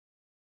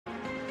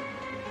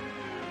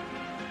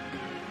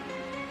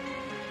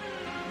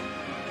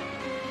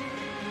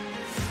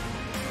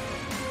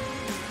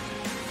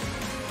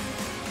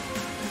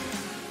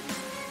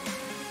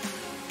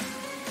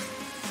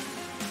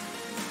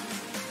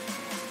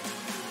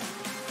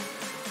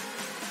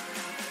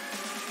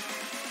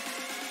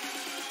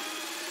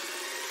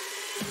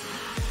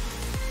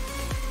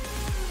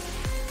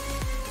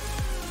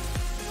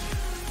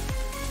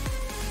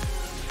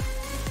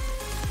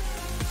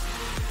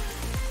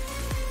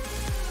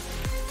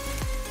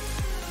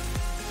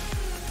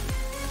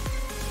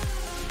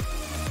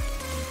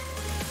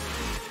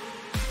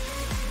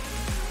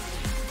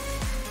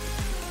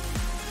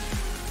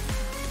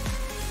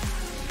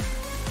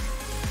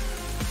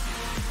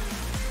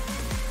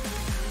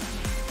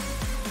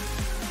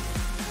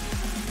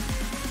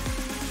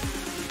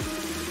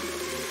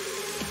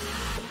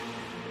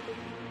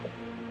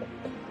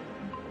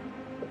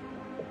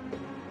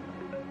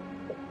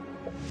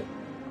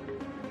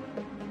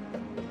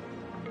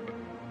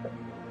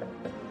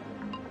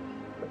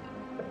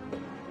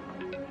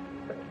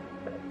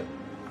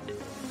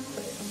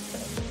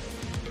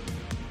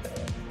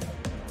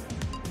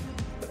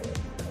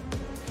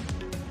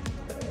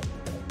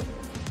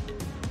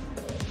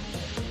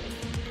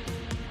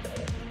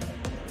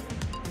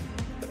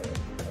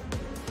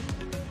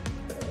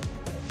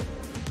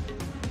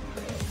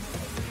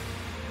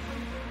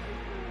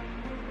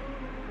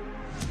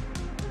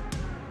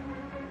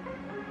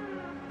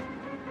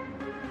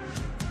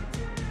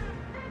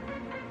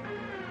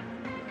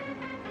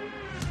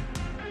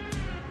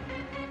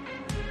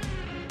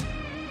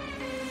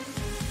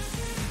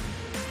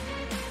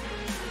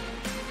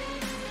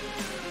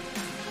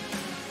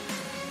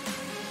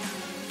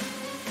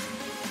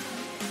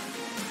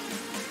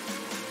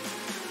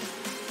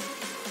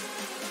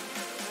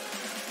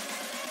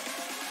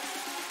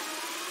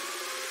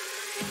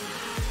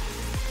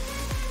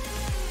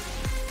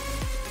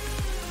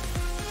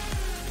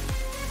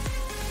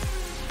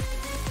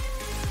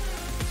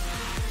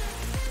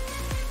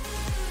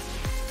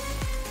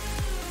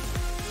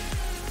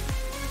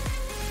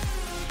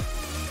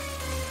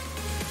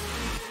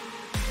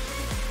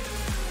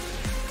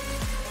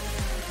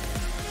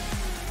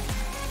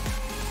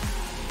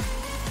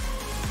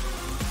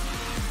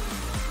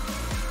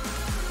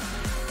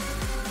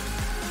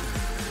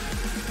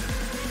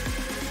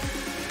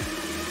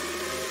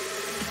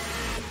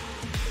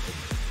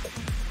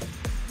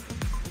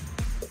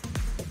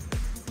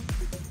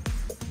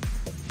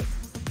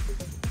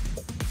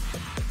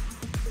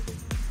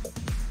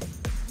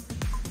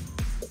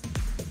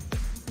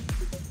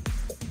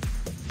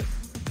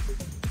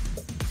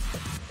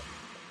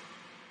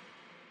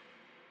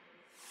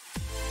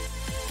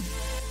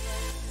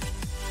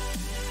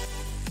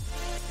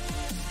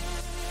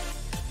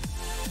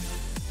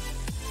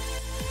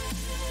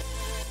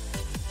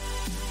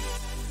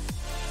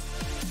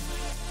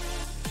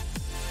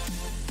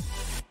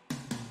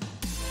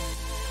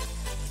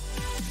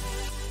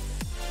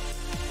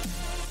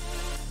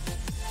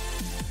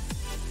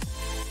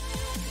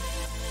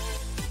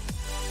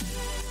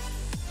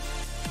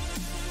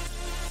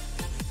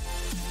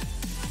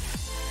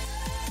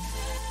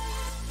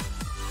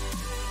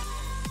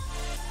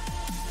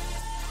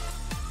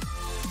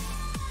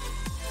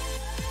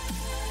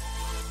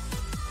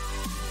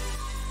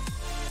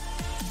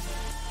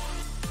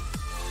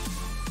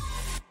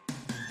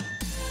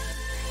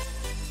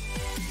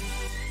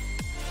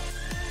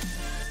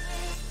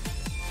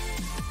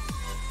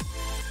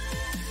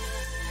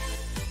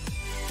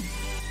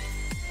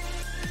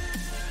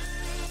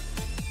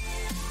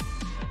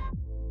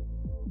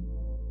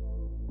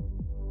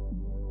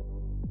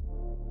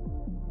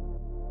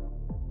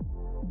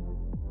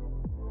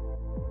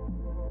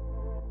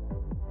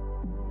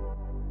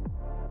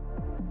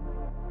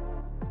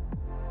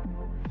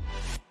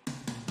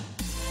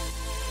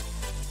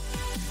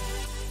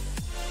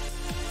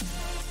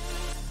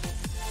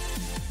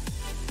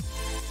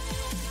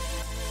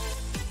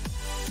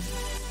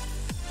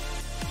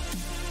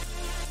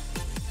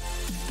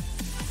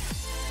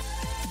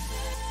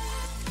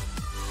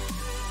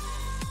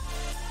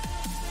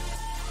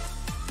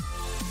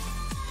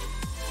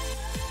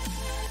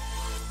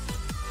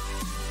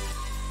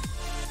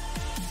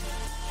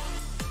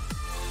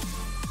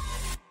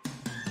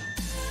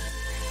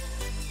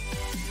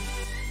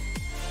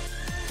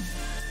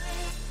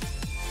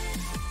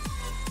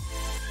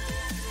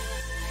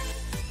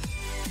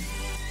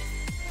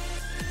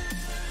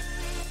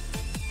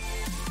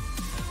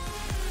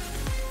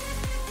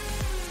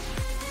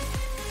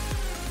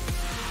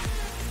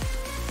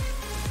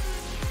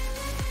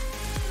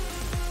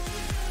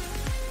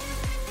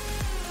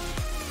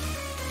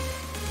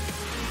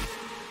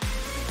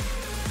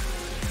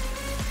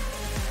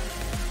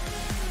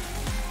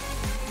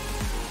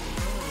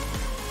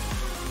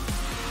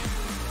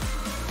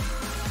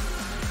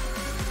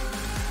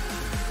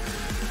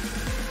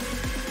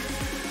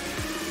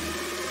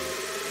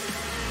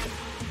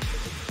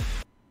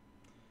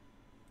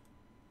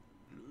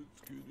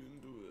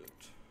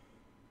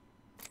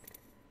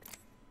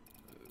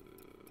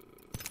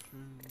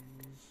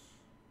options.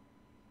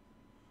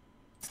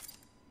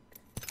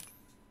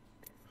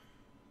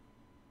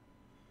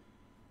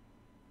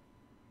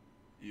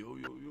 Yo,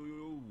 yo, yo,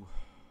 yo.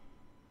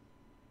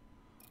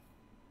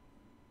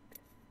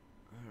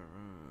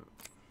 Alright.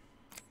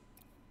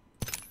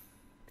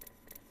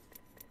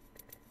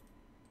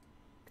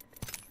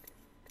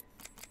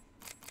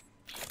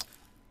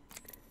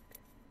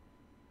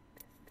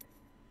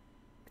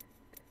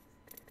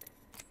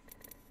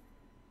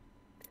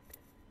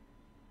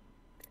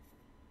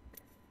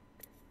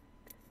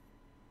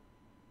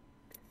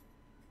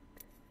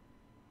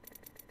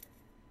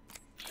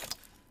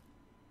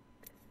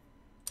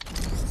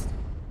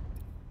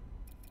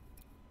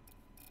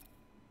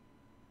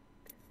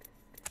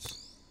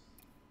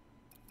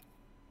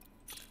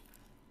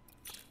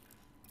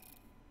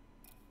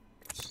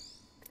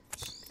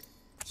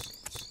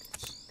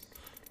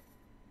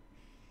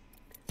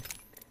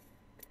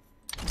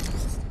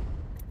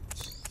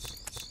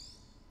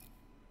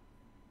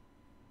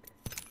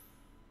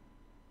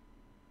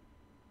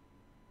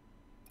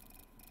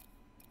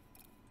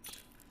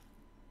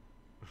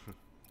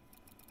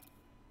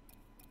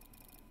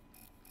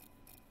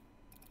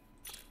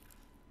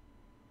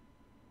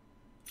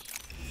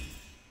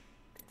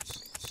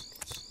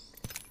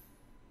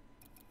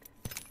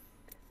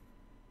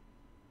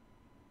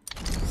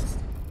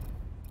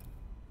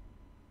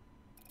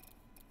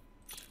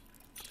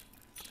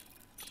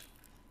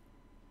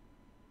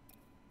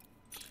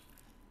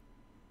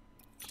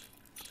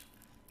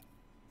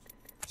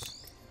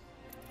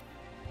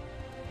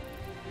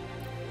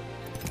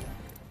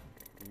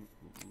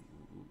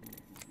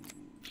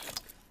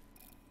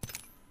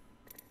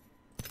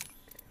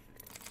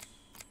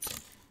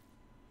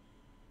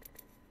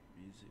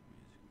 Music.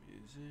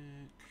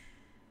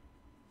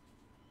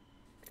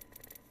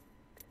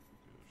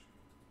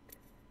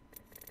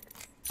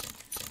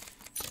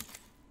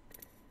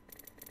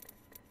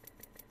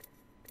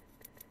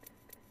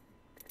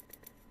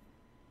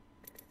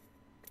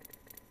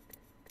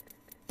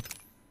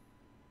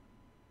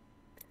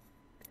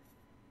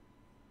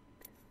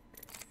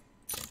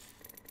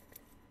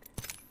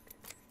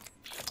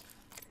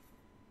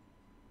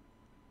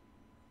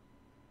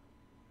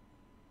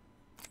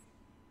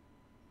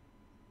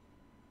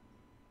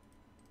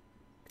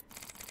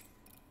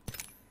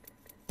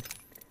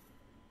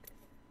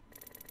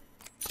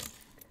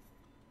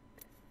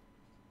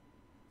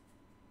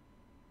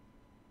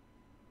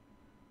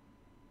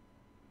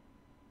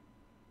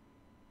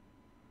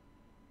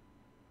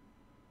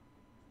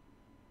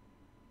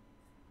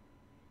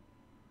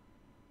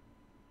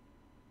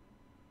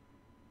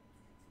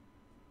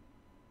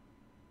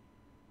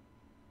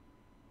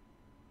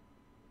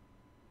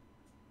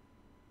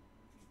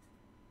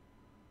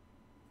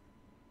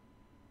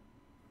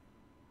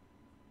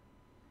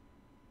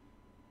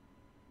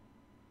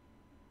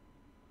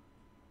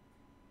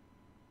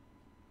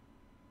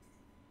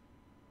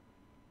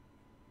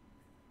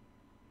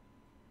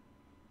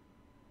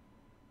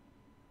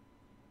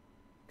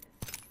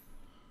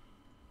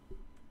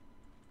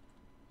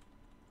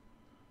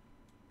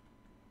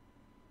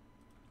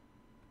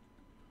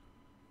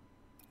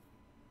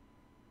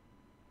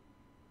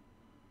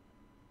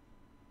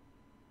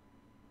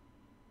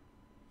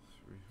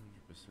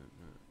 Percent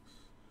max.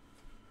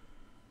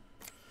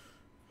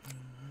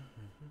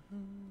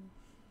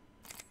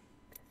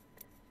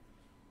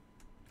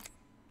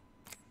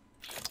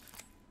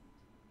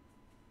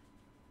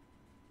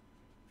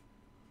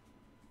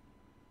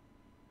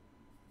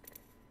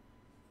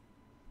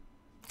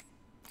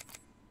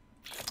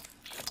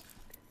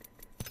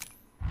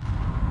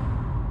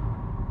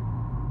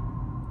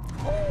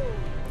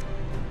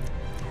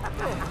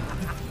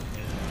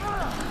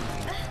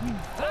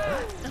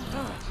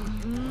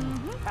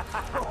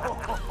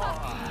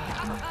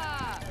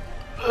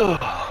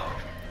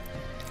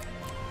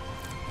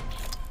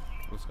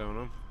 What's going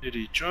on? Did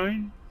he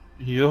join?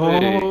 Yo!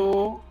 Hey.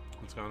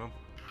 What's going on?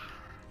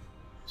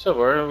 So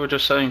we're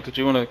just saying, did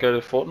you want to go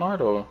to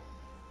Fortnite or?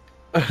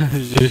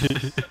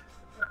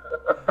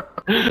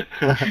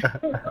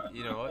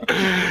 You know what? You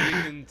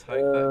can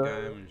take that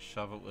game and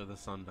shove it where the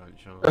sun don't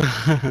shine.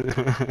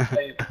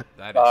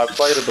 That I is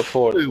played it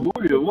before. Wait,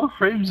 Warrior, what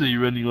frames are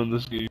you running on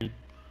this game?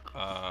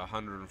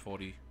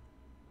 140.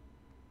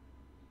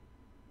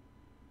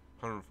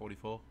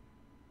 144.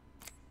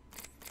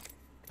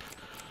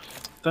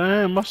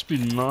 Damn, must be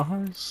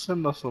nice.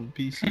 Send us some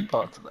PC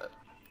parts of that.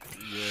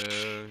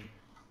 Yeah.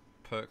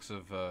 Perks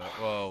of,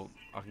 well,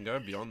 I can go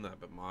beyond that,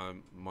 but my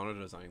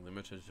monitor's only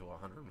limited to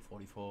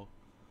 144.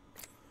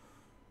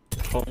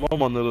 Oh, my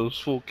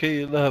monitor's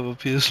 4K and I have a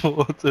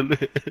PS4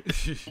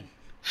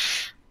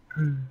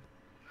 to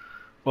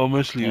Well,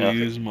 mostly Yeah, I think-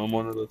 use my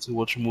monitor to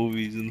watch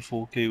movies in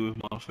 4K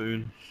with my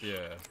phone.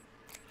 Yeah.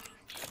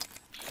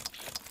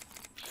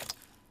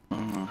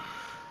 Mm.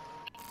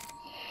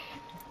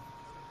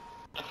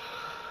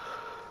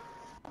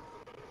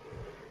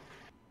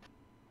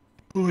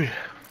 Oh yeah.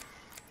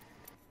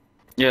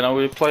 Yeah, no,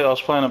 I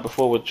was playing it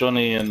before with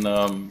Johnny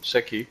and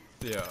Seki.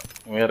 Yeah.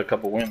 And we had a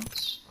couple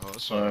wins. Oh,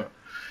 that's So, alright.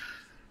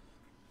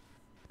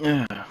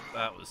 yeah.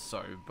 was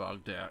so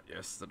bugged out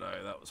yesterday.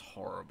 That was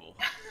horrible.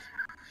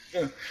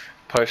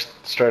 Post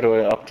straight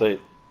away update.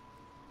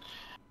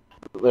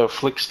 They were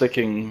flick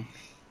sticking.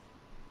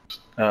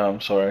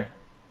 Sorry.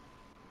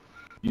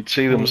 You'd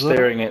see them was that?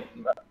 staring at.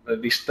 They'd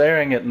be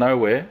staring at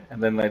nowhere,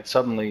 and then they'd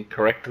suddenly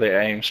correct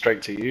their aim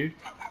straight to you.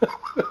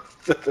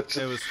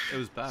 It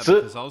was bad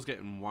because I was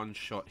getting one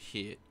shot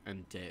hit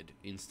and dead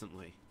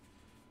instantly.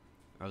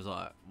 I was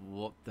like,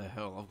 what the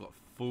hell? I've got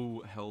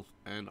full health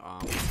and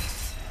armor.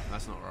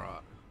 That's not right.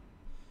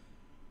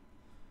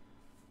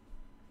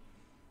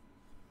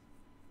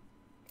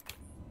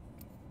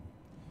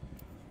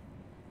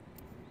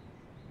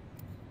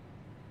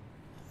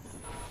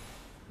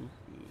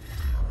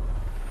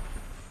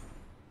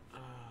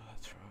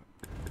 That's right.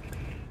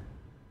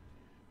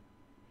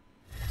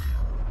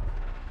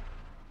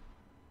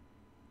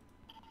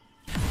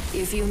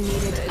 If you need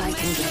it, I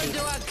can get it.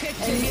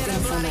 Anything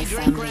for my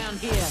drink family. round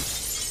here.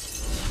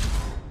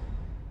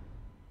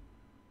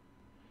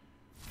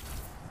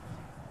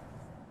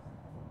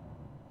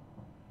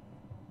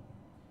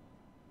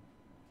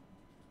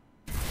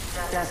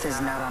 Death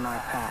is not on our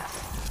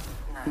path.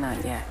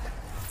 Not yet.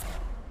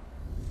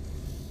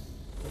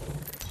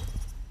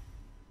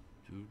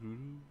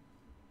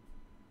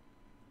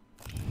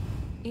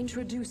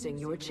 Introducing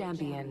your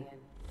champion.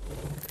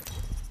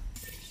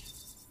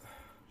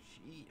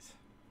 Jeez.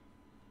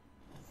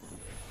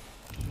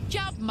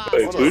 Jump Hey,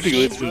 master. booty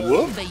lips is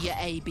what? Be your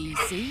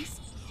ABCs.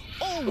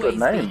 What a Always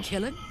name. be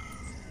killing.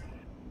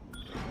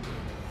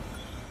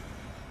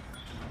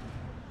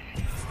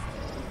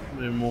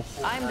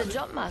 I'm the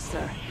jump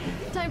master.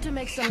 Time to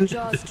make some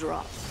jaws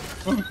drop.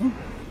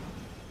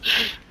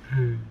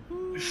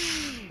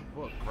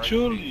 What great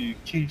Surely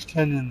King's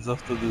Canyon's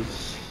after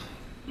this.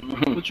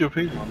 What's your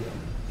opinion on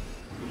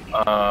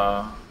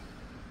that?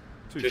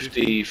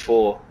 250.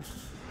 54.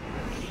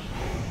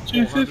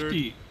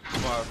 250. Here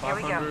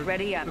we go. 500.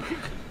 Ready up.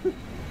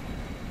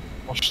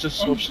 Watch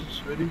this,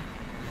 ready?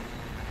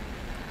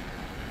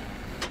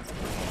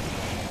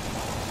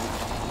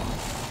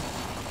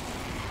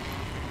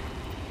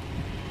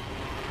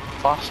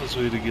 Fastest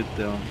way to get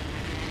down.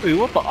 Wait,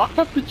 what the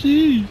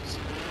RPGs?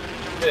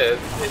 Yeah,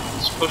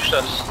 it's pushed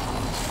us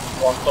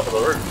on top of the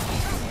roof.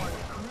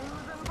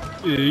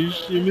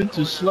 Yeah, you meant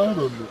to slide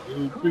on it. It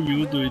will bring you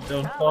all the way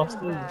down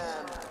faster.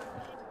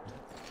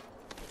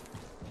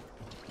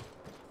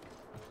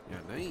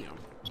 Yeah, damn.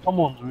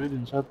 Someone's right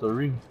inside the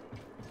ring.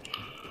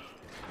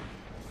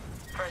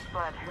 First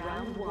blood.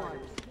 Round 1.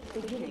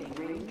 Beginning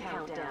ring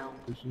countdown.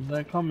 This is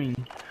not coming.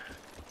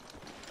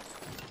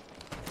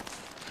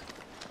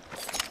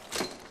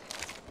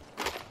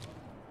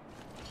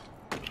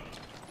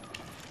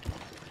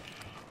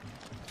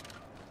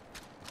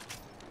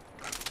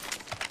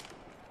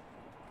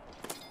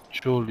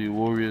 Surely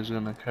Warrior's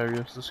gonna carry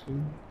us this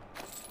game.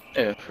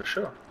 Yeah, for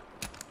sure.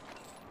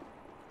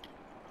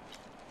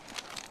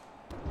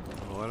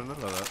 Oh, I don't know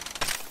about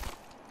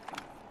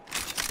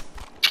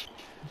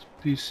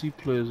PC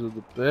players are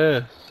the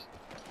best.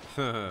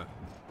 that.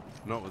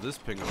 Not with this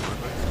ping on, I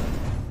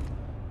think.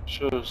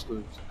 Shows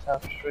the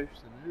tap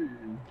strafes and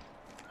everything.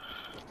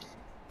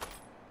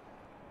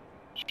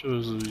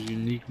 Shows a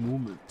unique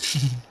movement.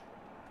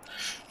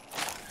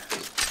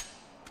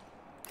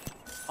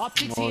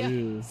 Optics Oh, here.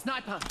 yeah.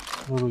 Sniper.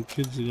 All the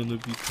kids are gonna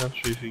be tap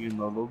strafing in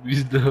the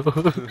lobbies now.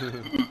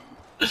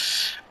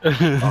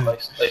 Oh,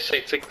 they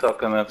see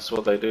TikTok and that's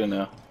what they do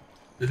now.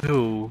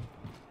 Ew.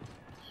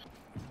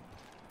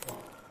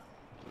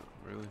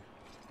 Really?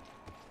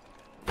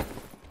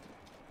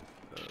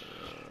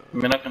 I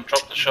mean, I can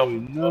drop the shop.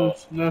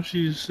 Now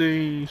she's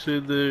saying,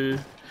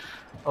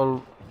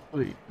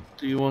 wait,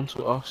 do you want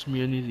to ask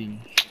me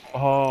anything?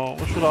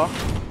 What should I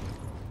ask?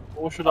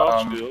 What should I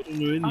ask you? I don't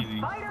know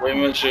anything.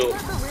 When was your?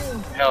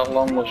 How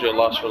long was your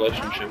last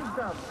relationship?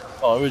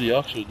 Oh, I already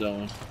asked her that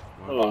one.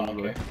 Oh,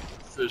 okay.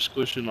 First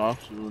question I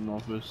asked her when I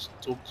first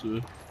talked to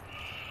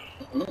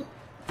her.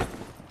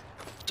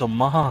 It's a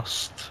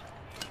must.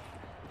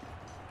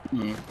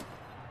 Hmm.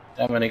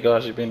 How many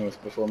guys you been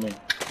with before me?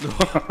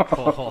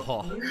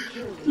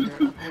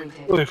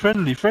 Wait,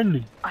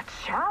 friendly. A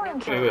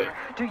challenger? Wait.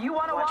 Do you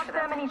want to watch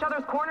them in each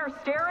other's corners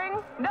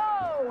staring?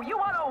 No! You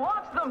want to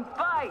watch them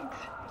fight!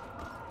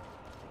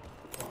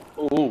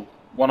 Ooh,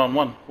 1-on-1,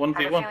 I have a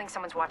 1v1. feeling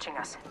someone's watching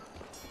us.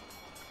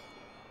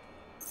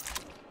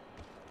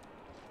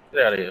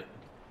 Get out of here.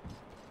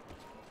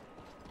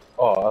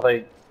 Oh, are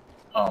they?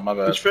 Oh, my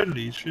bad. It's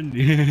friendly.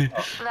 That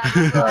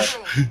was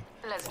lovely.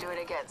 Let's do it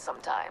again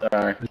sometime.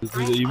 Sorry. Ring's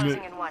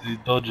closing in 1. He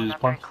We're dodges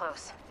not very punch.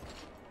 close.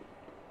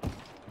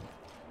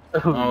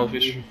 Oh,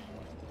 fish.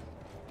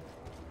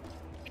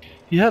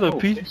 He had a Oh,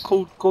 peace, peace.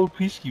 cold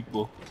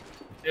peacekeeper.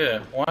 Yeah,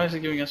 why is he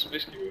giving us a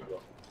biscuit?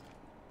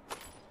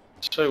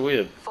 So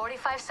weird.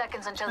 45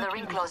 seconds until the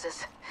ring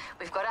closes.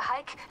 We've got a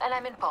hike, and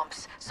I'm in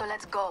pumps, so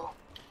let's go.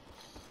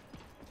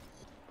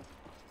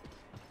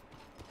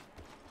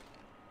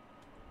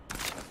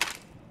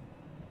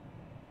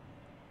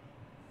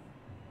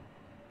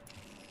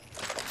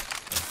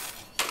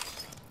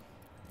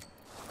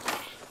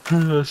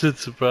 I said Think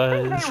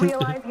surprise. they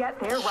realize yet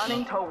they're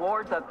running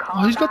towards a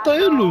combat Oh, he's got the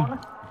heirloom. zone?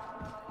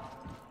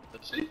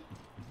 Let's see.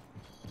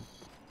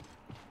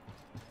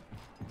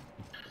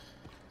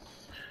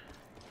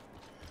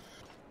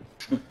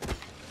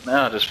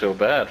 Now I just feel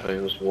bad for he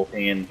was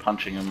walking in,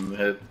 punching him in the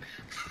head.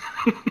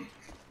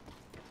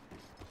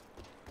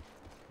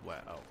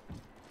 Wow.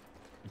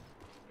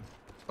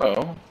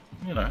 Well,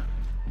 you know, it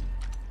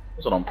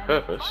wasn't on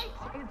purpose.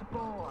 Fight is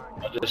born.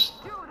 I just,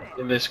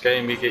 in this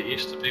game, you get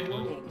used to people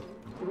Warning.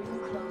 Ring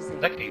closing.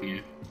 attacking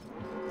you.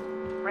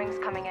 Rings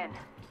coming in.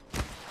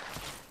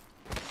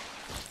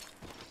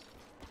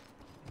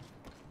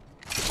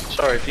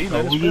 Sorry, do you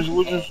know No, this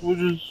we'll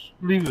person? just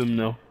leave him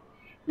now.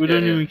 We Yeah,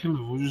 don't yeah. even kill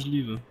him. We'll just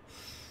leave him.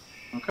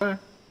 Okay.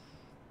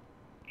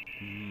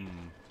 Hmm.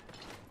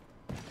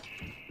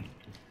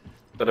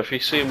 But if you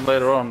see him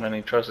later on and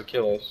he tries to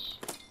kill us,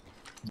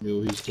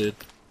 Yo, he's dead.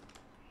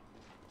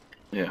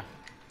 yeah.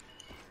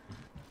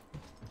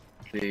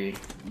 The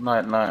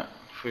night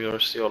for the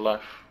rest of your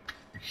life.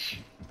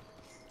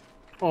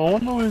 Oh, I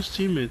wonder where his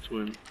teammates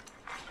went.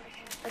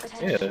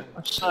 Yeah. That's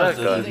That sad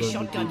guy. that Leave a he's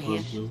shotgun not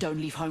here. good, Don't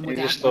leave home He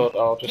without just one. thought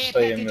I'll just Care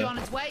stay in package there. on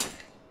its way.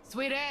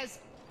 Sweet as.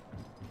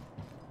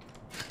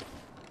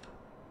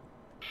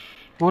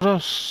 What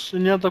else?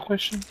 Any other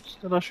questions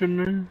that I should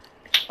know?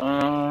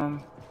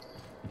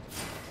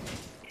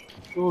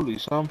 Surely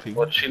something.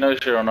 What, she knows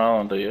you're an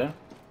islander, yeah?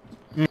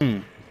 Hmm.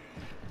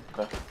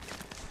 Okay.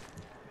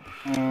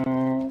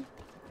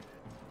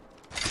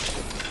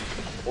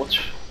 What's...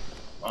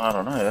 I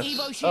don't know, that's...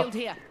 Evo shield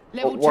here. Oh,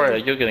 Level 2. Warrior,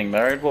 you're getting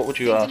married, what would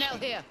you ask? Sentinel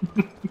here.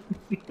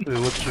 Wait,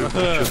 what's your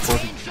body?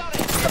 Getting shot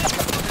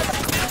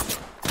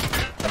at.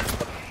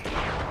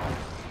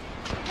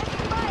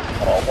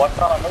 Oh, why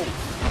can't I move?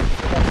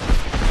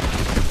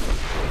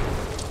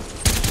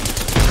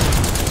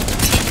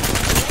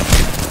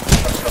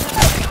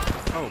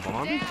 Oh,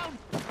 behind me? Down.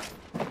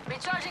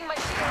 Recharging my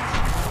shield.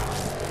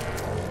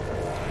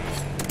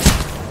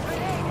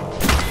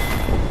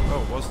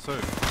 Oh, it was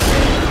too.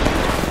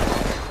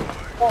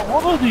 Oh,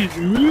 what are these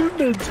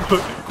movements?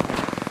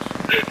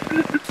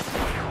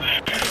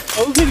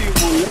 I'm getting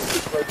more.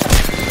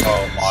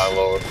 Oh my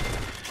lord.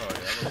 Oh,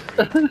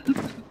 yeah, that was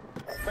weird.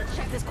 Let's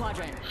check this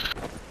quadrant.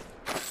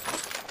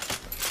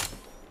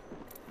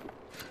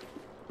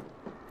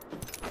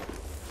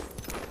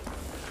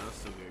 I'll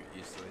still get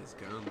used to these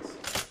guns.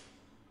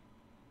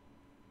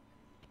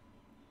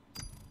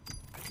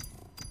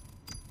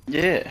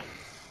 Yeah.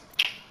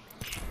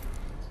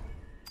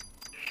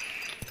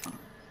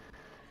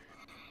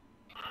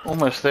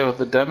 Almost there with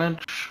the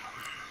damage.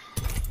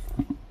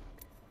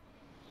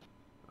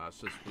 It's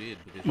just weird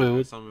because Wait, you know,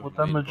 what, some of what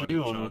them need damage are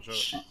you bloody on?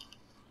 charge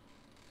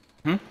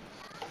up.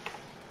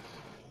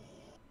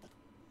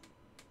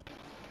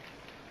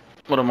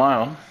 What am I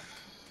on?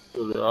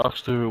 So they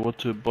asked her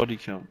what's her body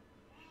count.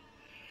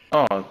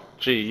 Oh,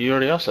 gee, you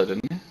already asked that,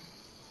 didn't you?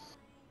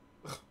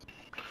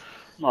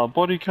 No,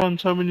 body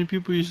count how many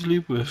people you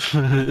sleep with.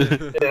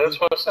 Yeah, that's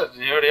what I said.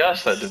 You already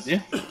asked that, didn't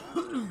you?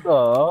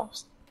 No,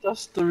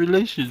 that's the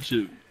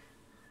relationship.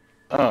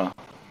 Oh.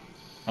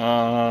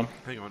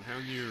 Hang on, how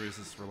new is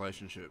this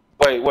relationship?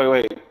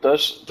 Wait.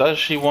 Does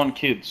she want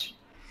kids?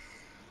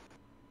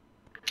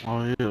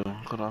 Oh yeah,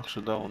 I gotta ask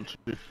her that one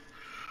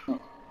too.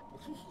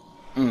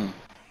 Hmm.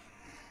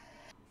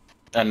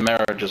 And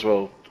marriage as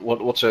well.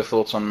 What's her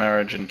thoughts on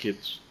marriage and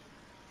kids?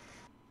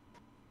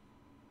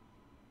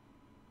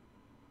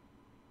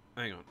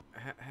 Hang on,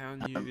 how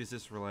new is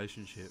this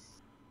relationship?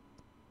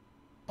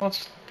 Well,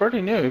 it's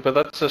pretty new, but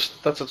that's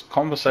a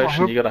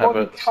conversation Oh, you gotta have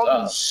her at the body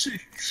count start.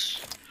 is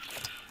 6.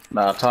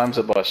 Nah, times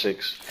it by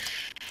 6.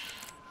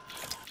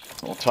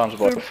 Or times it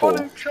by Her 4.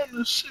 body count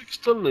is 6,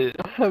 darling.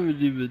 I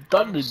haven't even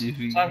done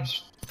anything.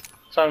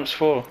 Times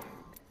 4.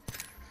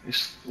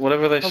 It's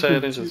whatever they say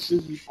it is, I've been it's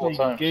too busy 4 playing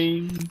times.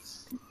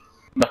 games.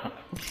 No.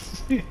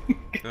 No,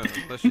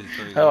 unless she's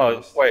doing Oh,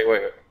 this.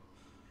 wait.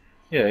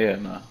 Yeah,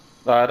 no.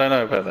 I don't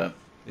know about that.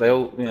 They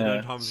all, They yeah.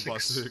 don't times it by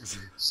 6.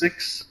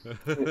 6?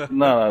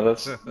 No,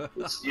 that's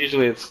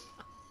usually it's.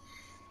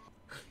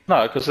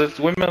 No, because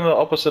women are the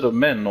opposite of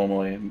men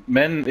normally.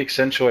 Men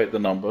accentuate the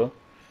number.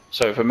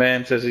 So if a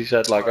man says he's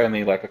had like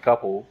only like a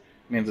couple,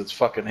 it means it's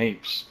fucking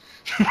heaps.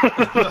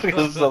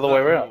 Because it's the other way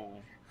around.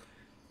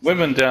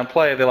 Women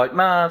downplay. They're like,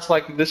 nah, it's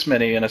like this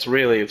many, and it's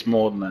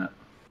more than that.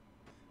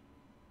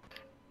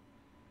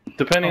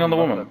 Depending on the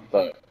woman,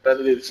 though. But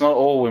it's not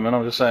all women.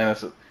 I'm just saying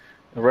that's a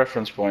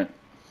reference point.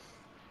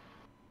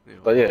 Yeah,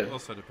 But yeah. It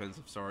also depends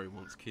if Sorry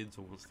wants kids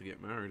or wants to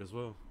get married as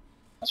well.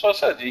 That's what I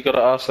said. You got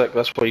to ask that.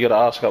 That's what you got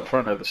to ask up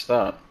front at the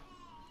start.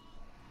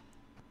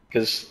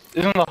 Because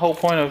isn't the whole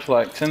point of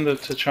like Tinder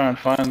to try and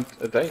find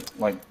a date?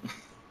 Like,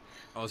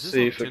 Oh, is this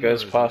see on if it Tinder,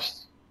 goes is it?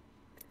 past.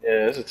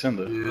 Yeah, it's a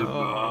Tinder.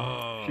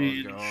 Oh,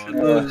 She-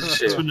 God.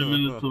 shit. 20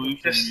 minutes away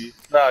from me.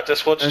 No,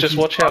 just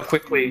watch how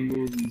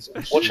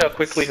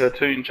quickly her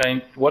tune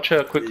change. Watch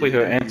how quickly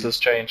her answers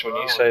change when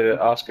you say that.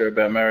 Ask her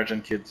about marriage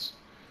and kids.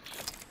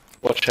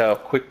 Watch how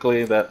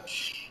quickly that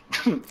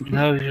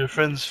How are your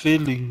friend's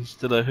feelings?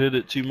 Did I hurt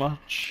it too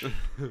much?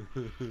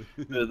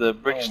 The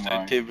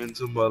Brixton came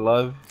into my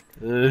life.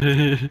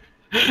 So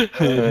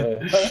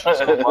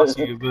I'm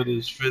asking about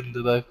his friend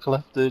that I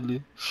clapped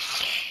earlier.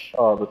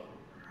 Oh,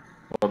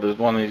 there's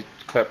one who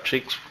clapped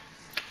cheeks.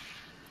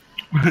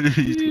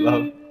 He's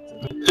loved.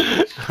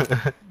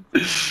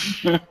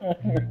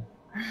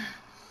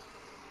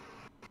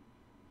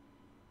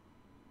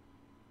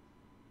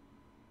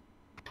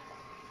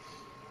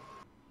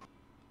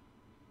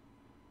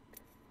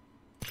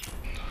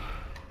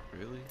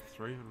 Really?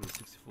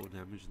 364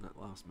 damage in that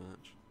last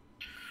match.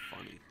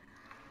 Funny.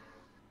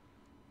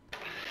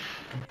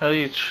 How do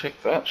you check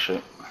that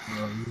shit?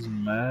 He's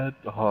mad.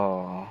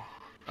 Oh.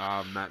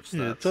 Match stats.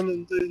 Yeah, tell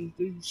him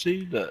don't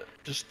say that.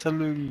 Just tell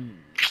him.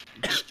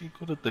 Just get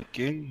good at the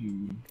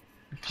game.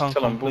 You can't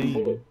Tell him boom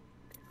complain. bullet.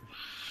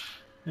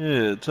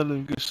 Yeah, tell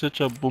him go search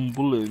up Boom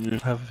Bullet and you'll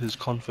have his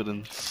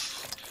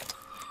confidence.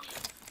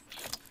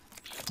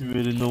 You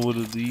already know what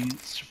it is.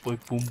 It's your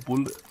boy Boom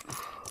Bullet.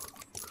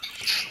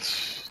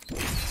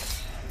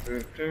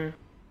 Jeez.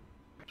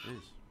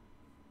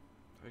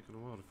 Taking a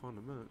while to find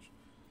a match.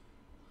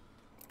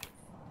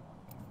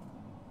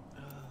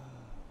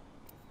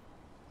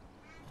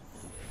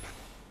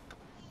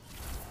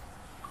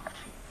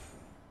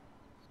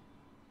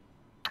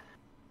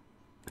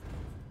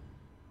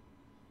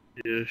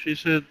 Yeah, she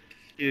said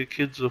your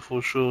kids are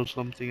for sure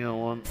something I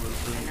want.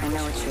 I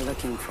know what you're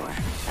looking for.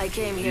 I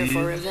came here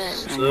for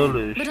revenge.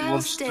 Surely, But she I'll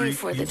wants stay 3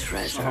 for the kids.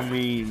 treasure. I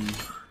mean,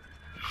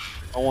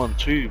 I want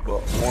 2,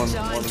 but one.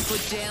 Time to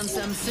put down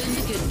some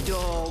syndicate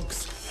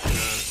dogs.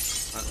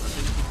 I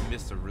think you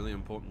missed a really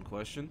important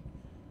question.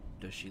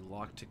 Does she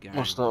like to game?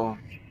 What's that one?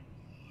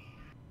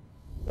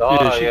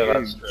 Oh, yeah,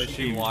 games. that's Does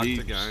she like to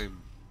games. game?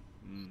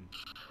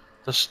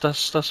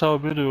 That's how I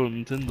met her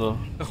on Nintendo.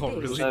 Oh, I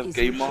really? have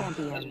gamer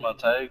as my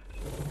tag.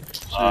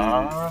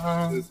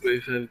 Ah. We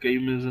both have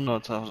gamers in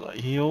our time. I was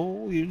like,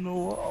 yo, you know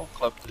what? I'll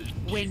clap this.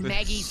 When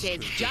Maggie says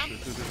jump,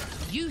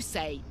 you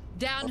say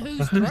down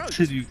whose Till throat?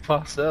 you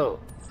pass out.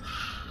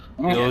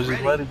 Oh, I was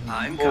ready. inviting you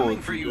I'm forward,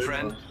 coming for you, know,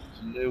 friend.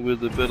 You know,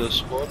 with a better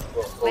squad,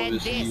 but Land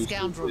obviously there, you're still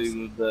scoundrels.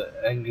 playing with the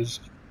Angus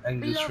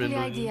Lovely friend.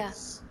 idea.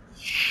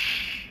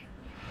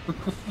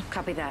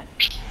 Copy that.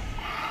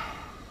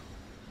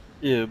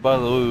 Yeah, by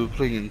the way, we're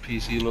playing in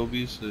PC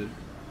lobby, so.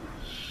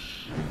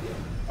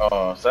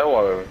 Oh, is that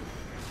why we're...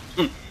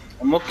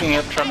 I'm looking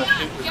at trying to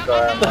shoot this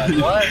guy, I'm like,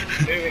 why is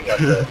he moving like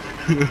that?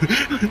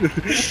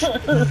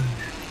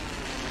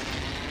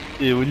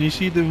 Yeah, when you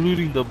see them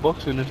looting the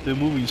box and if they're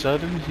moving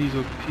silently, he's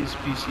a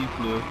PC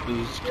player,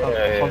 because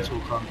Yeah.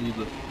 console can't do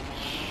that.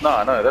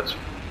 No, no, that's...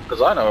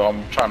 Because I know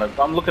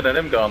I'm looking at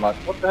him going like,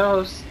 what the hell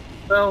is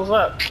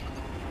that?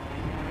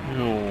 You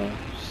know,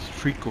 it's a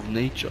freak of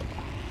nature.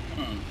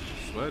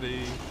 Sweaty.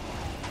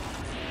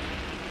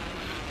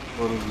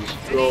 What is this? It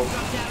ain't dropped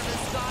out of the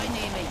sky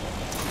near me.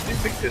 You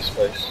pick this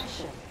place.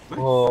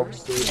 Oh,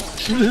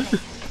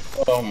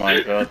 Oh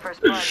my god.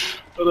 First blood.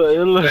 what the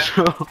hell is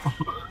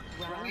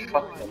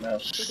Fucking hell.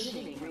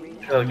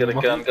 Gotta get a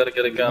gun, gotta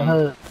get a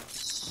gun.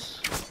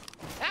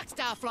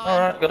 Backstar flying.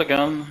 Alright, got a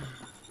gun.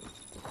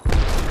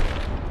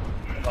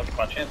 Like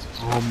my chances.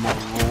 Oh my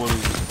god, what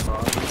is this?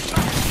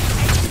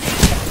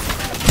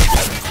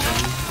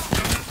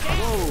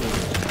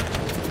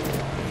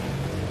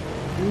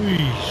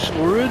 Jeez,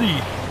 already?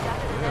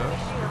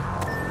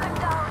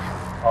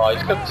 Oh,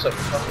 he's got some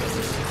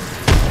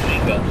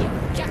fucking gun.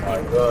 Jack, Oh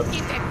my god.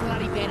 get that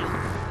bloody banner.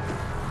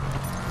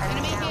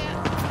 Enemy here.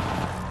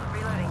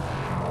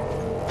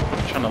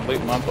 I'm trying to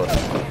loot my butt.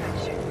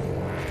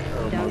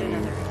 Down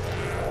another.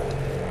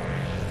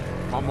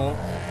 One more.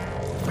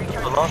 Hey,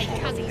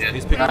 cuzzies.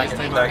 He's picking his Enemy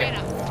team banner.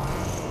 up.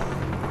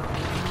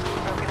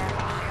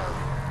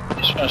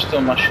 He's trying to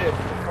steal my shit.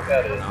 Fuck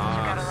out of here.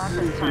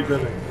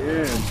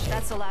 Nice.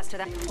 That's the last of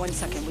that. 1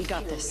 second, we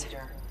got this.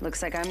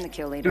 Looks like I'm the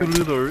kill leader. You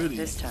lit already.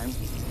 This time.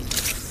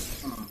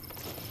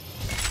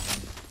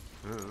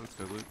 Yeah, let's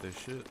go loot their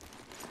shit.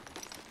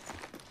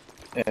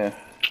 Yeah.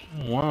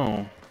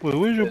 Wow. Wait,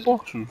 where's your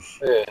boxes?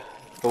 Yeah.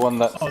 The one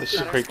that this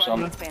Got our creeps squad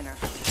on. mate banner. Is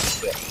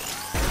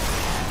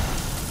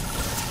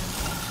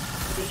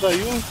that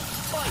yours?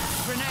 Oi,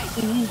 grenade.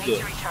 Who's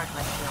that? Recharge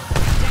my shield.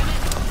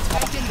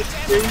 Damn it.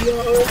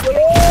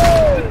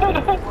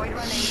 Void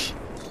running.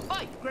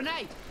 Oi,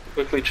 grenade.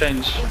 Quickly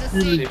change. There's a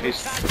See seed. if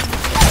he's...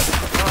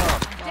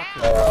 Down.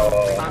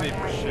 Can't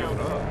even shield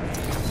up.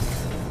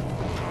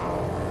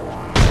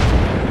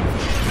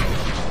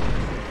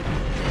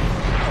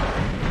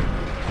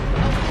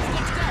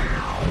 Let's go.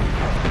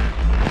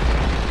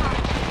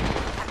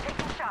 I'm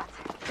taking shots.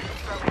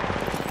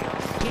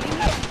 Getting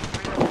low.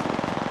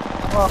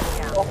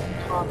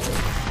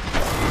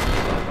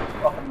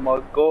 Oh my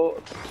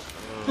god.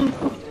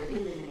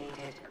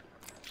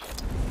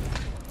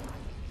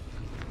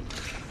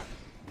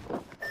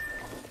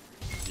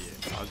 Yeah,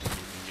 I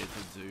didn't even get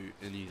to do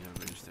any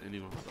damage to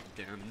anyone. I got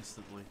down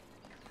instantly.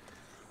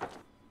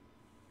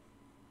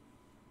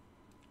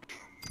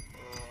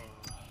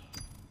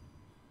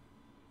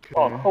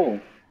 Oh, cool.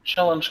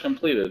 Challenge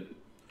completed.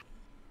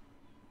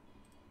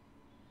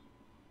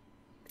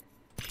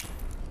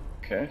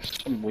 Okay,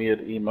 some weird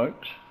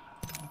emote.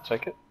 I'll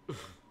take it.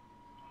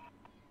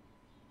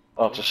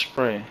 Oh, it's a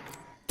spray.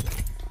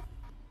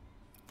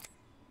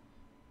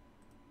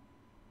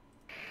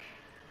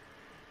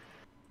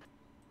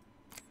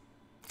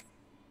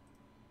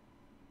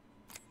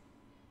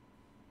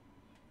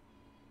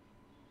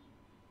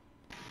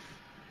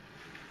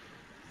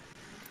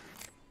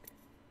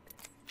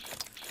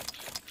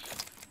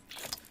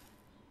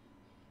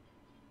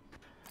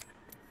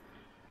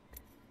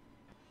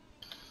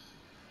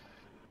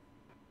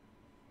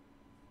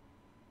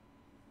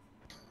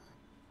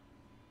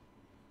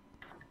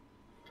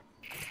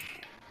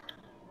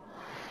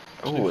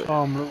 Oh,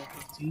 Farm level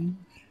 15.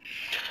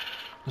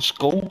 Let's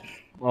go.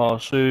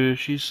 So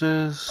she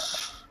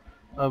says,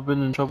 I've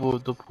been in trouble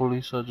with the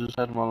police. I just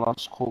had my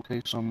last court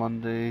case on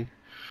Monday,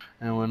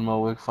 and when my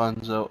work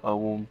finds out, I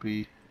won't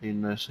be a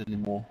nurse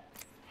anymore.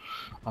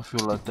 I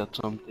feel like that's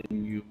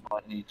something you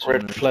might need to know.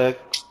 red flag.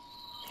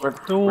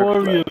 Don't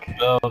worry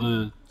about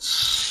it.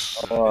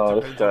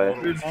 Oh, this guy.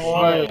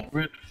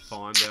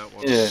 Find out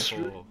what Yeah. it's for.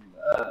 You know,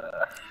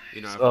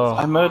 if it's Oh.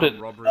 like I murdered.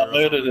 robbery I or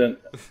murdered something.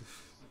 it.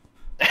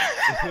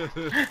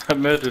 I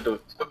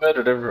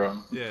murdered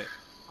everyone. Yeah,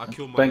 I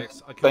killed my Bank-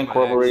 ex. I killed bank my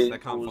robbery. ex. They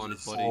can't find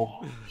his body.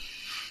 Oh.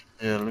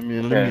 Yeah, let me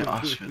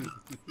ask you.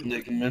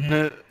 Like a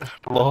minute.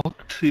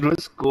 Blocked.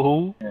 Let's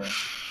go. Yeah.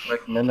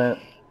 Like a minute.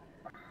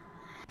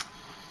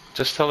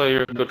 Just tell her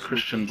you're a good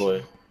Christian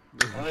boy.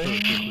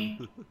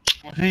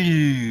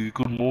 Hey,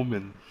 good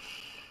morning.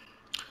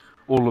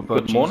 All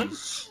about Good morning?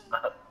 Jesus.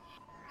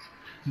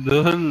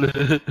 No.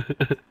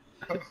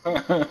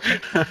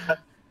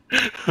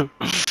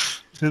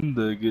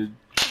 Tinder again.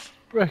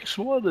 Rex,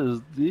 what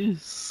is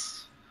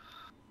this?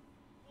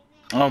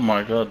 Oh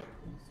my god.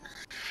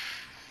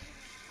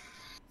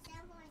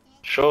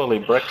 Surely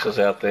Brex is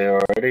out there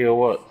already, or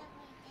what?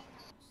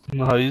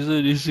 No, he's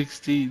only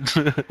 16.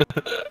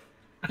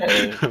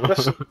 Yeah,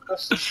 that's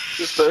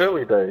just the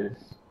early days.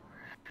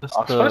 That's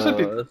I suppose it'd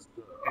be that's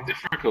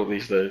difficult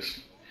these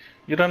days.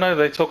 You don't know,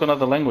 they talk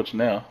another language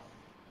now.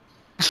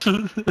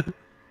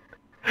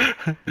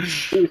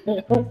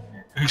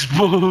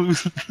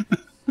 Exposed.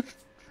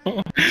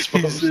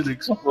 He said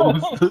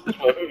exposed.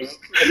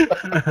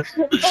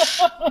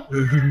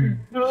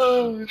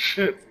 Oh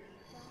shit.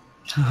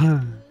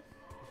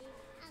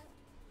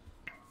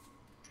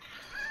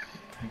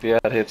 Be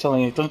out here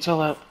telling you, don't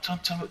tell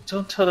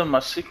them my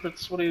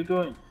secrets. What are you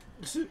doing?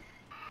 Yeah,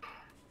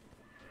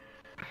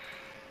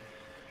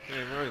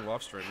 we're only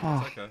live streaming.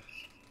 It's okay.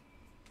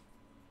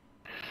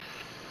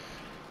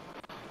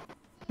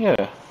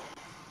 Yeah,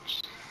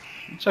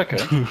 it's okay.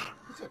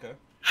 It's okay.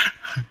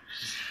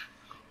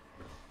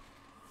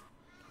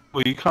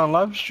 Well, you can't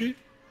live stream?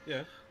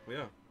 Yeah, we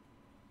are.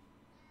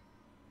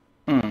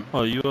 Hmm.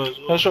 Oh, you as well?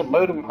 How's your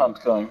modem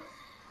hunt going?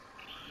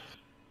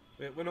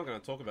 We're not going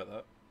to talk about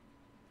that.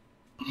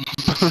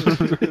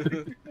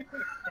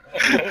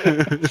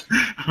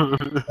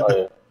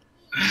 Oh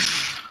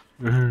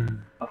yeah.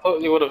 I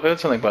thought you would have heard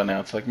something by now.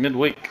 It's like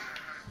midweek.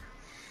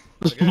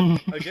 Again,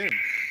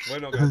 we're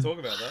not going to talk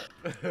about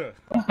that.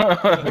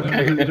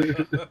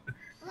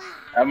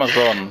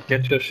 Amazon,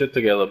 get your shit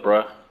together,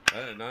 bruh.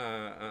 Ain't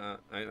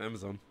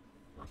Amazon.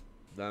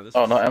 No, this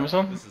Oh, is, not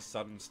Amazon? This is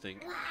Sudden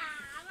Stink.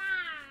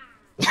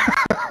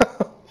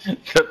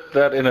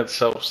 That in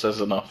itself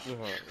says enough.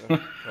 Well,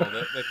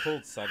 they're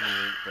called Sudden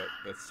Link, but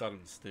they're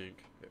Sudden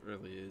Stink. It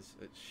really is.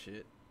 It's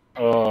shit.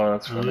 Oh,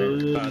 that's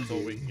funny. That's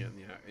all we can get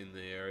in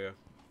the area.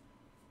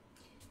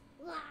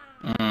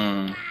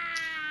 Mm.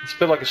 It's a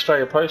bit like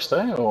Australia Post,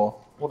 eh? Or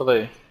what are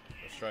they?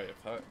 Australia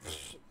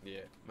Post.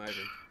 Yeah,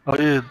 maybe. Oh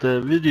yeah,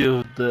 the video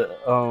of the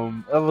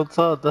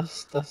Avatar.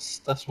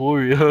 That's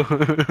Warrior.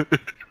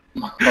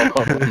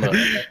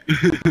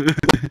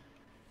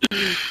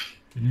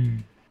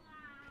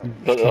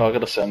 But, oh, I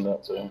gotta send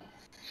that to him.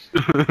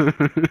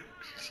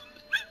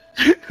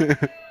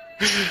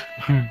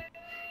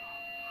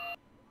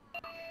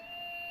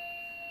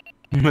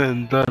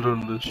 Man died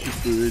on the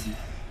ship already.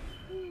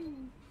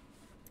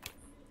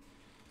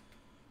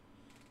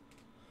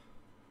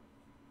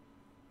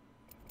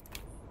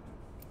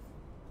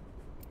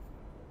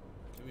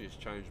 Can we just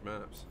change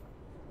maps?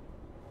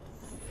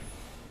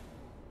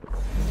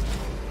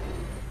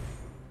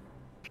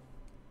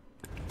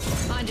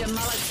 Find your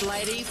mullets,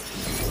 ladies.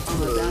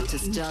 I'm about to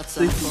start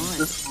some Taking fun.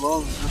 this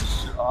long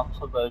just to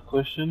answer that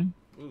question.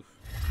 Oof.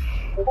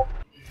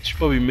 She's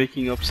probably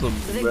making up some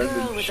The girl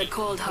random with the shit.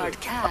 cold hard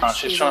cash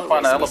she's is trying to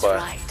find always an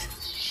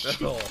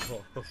Miss alibi.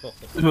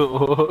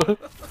 Oh.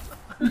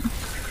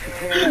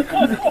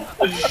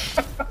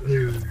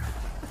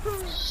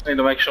 Just need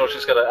to make sure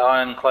she's got an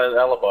ironclad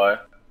alibi.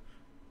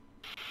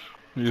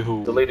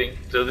 Yo.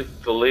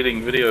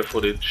 Deleting video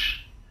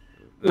footage.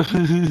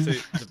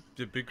 See,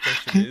 the big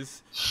question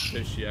is,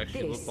 does she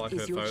actually This look like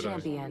is her your photo?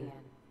 champion.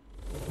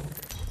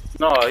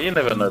 No, you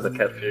never know the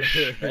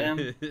catfish,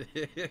 man.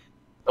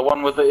 The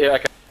one with the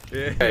okay.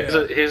 Yeah.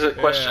 Here's a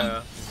question: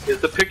 Yeah. Is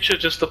the picture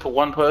just for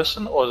one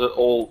person, or is it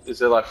all? Is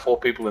there like 4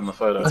 people in the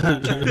photo?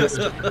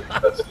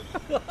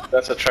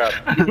 that's a trap.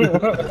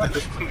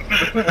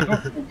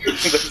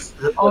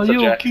 Oh, That's a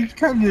yo, jack. Kings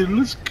Canyon,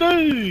 let's go!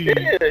 Yeah,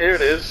 here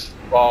it is.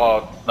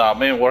 Oh, nah,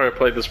 me and Warrior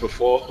played this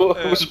before.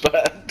 It was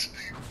bad.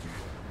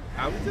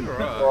 We did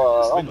alright.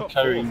 Oh, We I'm got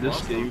carrying four this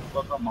last game. time.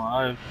 Fuck up my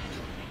eye.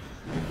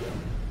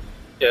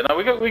 Yeah, no,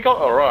 we got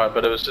alright,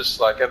 but it was just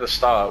like at the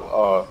start,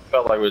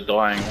 felt like we were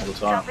dying all the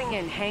time. Jumping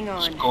in, hang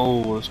on. Let's go,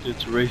 let's get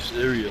to race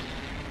area.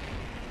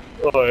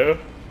 Oh yeah.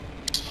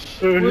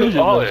 Where's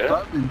your Oh best yeah.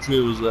 diving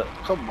trails at?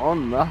 Come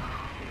on, now.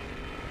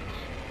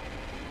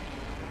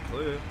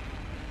 Clear.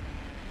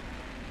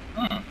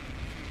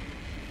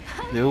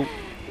 Nope.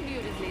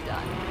 Beautifully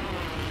done.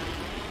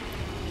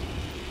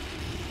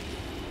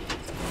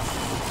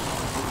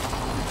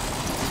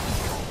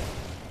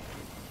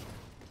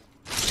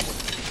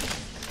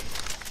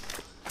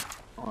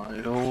 I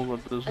know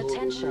what this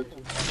Attention.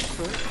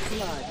 First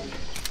blood.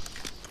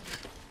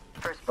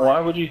 First blood. Why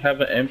would you have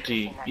an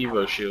empty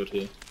Evo shield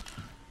here?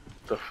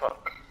 The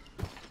fuck?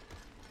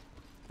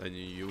 They knew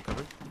you were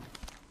coming.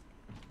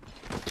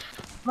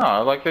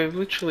 No, like they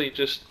literally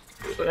just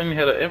only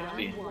had it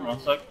empty. I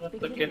was like, what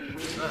the gift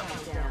is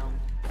that? Down.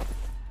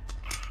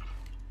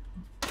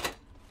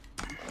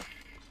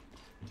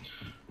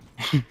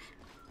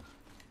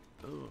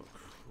 Oh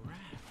crap.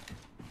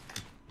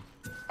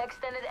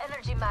 Extended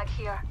energy mag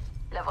here.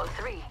 Level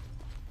 3.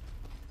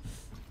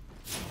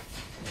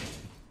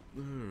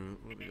 Alright,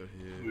 what do we got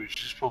here?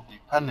 She's probably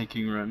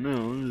panicking right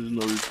now. She's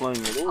not replying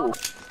at all.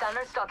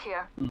 Standard stock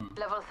here.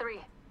 Level 3.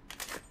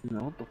 You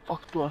know, what the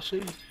fuck do I say?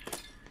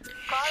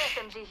 Car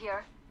SMG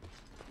here.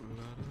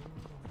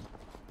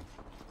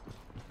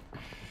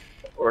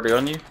 Already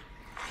on you?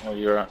 Oh,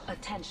 you're right.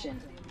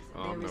 Attention.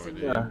 Oh, There is a no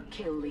new idea.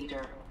 kill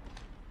leader.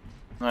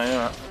 No, you're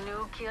right.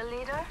 New kill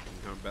leader.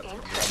 Going back to the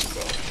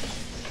Interesting.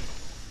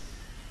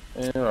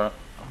 Yeah, you're right.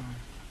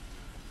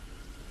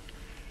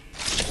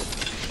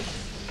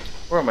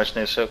 We're almost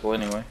near circle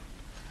anyway.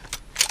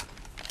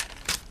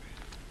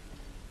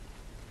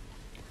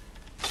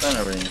 Don't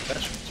have any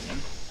attachments, man.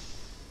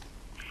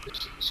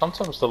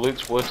 Sometimes the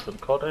loot's worse than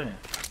COD, eh?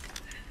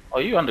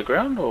 Are you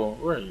underground or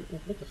where are you?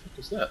 What the fuck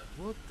is that?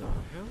 What the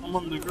hell? I'm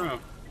on the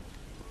ground.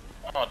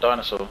 Oh,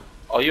 dinosaur.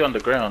 Are you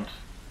underground?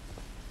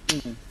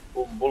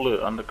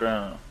 Bullet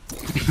underground.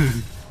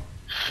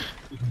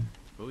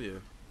 Oh yeah.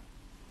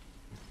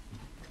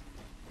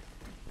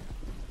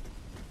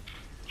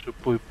 Your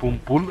boy Boom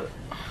Bullet.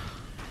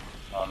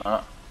 Oh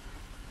no.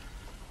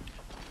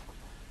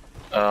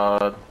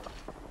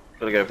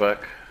 Gotta go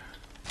back.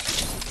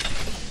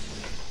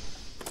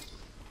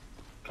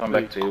 Come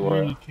back to you,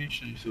 Warrior.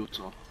 Communication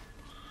filter.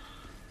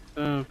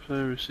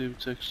 Player receive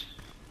text.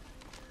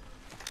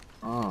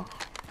 Ah.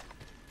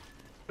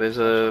 There's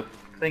a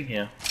thing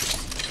here.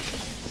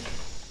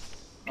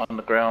 On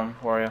the ground,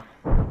 Warrior.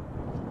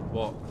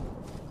 What?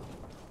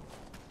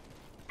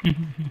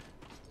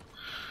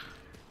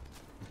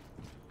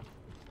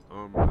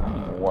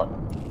 What?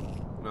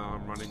 No,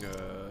 I'm running a.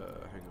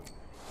 Hang on.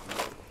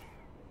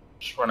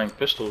 Just running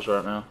pistols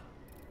right now.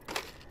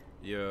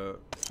 Yeah,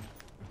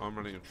 I'm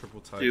running a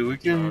triple take. Yeah, we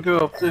can charge. go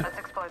up there. Let's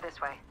explore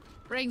this way.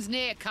 Rings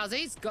near,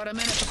 cuzzies. Got a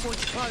minute before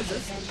she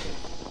closes. Attention.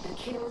 The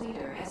kill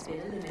leader has been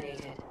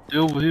eliminated.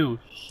 They're over here,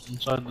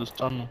 inside this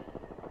tunnel.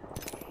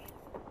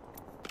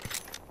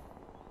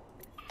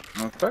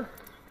 Okay.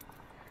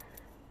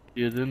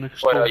 Yeah, they're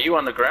next Wait, door. are you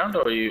on the ground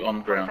or are you on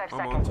the ground? 45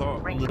 I'm on seconds.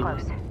 top. Range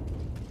close.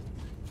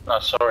 No,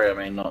 sorry, I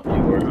mean not you,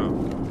 Warrior.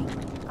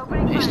 Oh,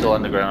 Opening He's fire. still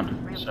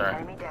underground. Real Sorry.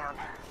 enemy down.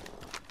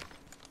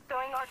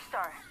 Throwing arc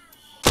star.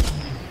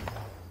 Enemy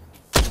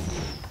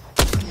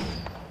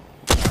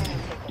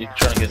taken You out.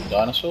 trying to get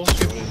dinosaurs?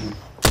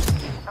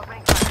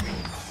 Opening fire.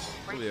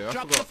 oh yeah, I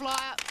Drop the forgot.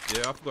 flyer.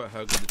 Yeah, I forgot how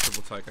good the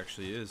triple take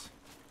actually is.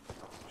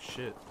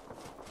 Shit.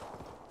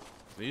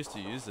 I used to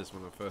use this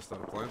when I first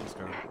started playing this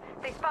game.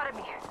 They spotted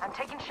me. I'm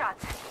taking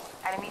shots.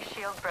 Enemy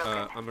shield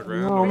broken.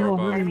 Underground No, or no, above?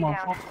 really, Enemy my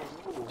down.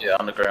 fucking. Yeah,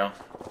 underground.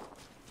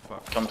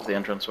 Fuck. Come to the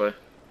entranceway.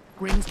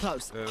 Rings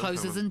close. Yeah,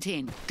 Closes coming. in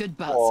 10. Good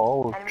buzz.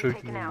 Oh, I was Enemy choking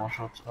taken with out. my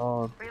shots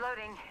hard.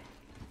 Reloading.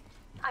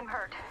 I'm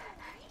hurt.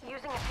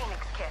 Using a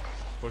Phoenix kit.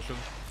 Pushing.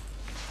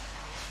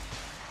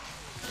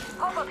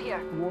 Pop up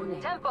here.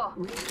 Warning. Tempo.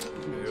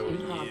 Hell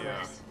In yeah.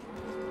 progress.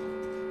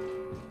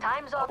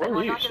 Time's up Where and are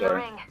we're you, not in the sir?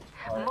 ring.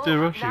 Move They're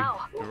rushing.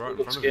 now. You're right in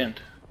Look front of me.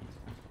 skinned.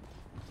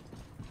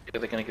 Yeah,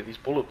 they're gonna get these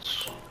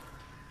bullets.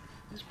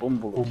 These bomb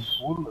Boom bullets.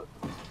 Bullet.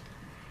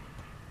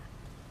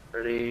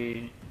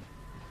 Ready.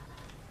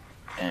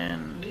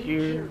 And New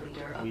here kill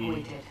leader we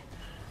appointed.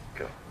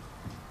 go.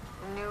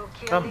 New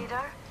kill Come.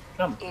 leader.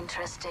 Come.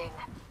 Interesting.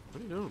 What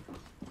are you doing?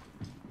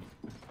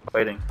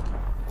 Waiting.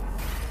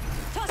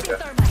 Tossing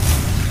Okay. thermite.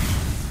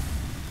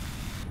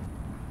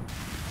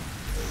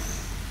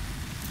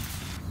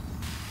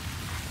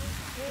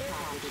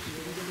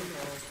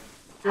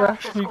 You Half the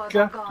actually squads are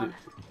got gone.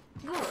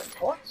 it. Good.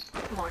 What?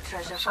 More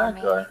treasure for Sad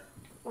me. guy.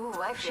 Ooh,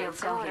 I feel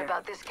Shields go good here.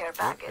 about this care Oh, he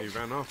package.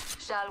 ran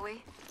off. Shall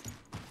we?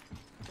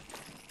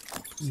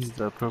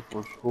 That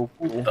purple scope.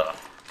 Duh.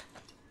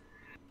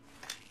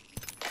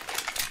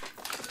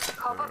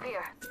 Hop up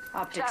here.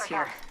 Optics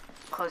here.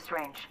 Close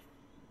range.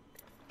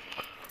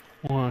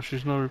 Oh,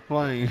 she's not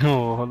replying.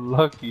 Oh,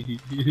 unlucky.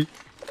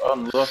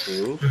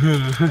 Unlucky.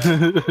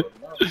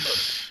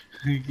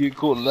 You get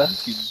caught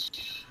lacking.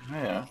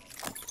 Yeah.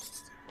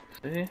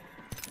 See?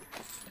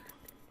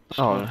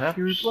 Oh,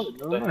 Happy. you replied,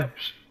 no, no.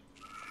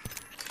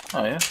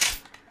 Oh yeah.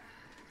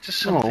 Just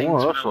some Oh, things.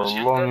 well, that's a man,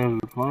 it's long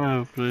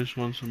reply. Please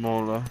want some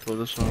more left, but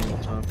that's not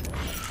the time.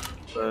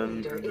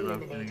 Then you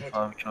have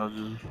 25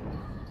 charges.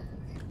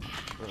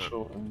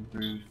 Short and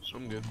bruised.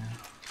 I'm good.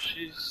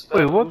 She's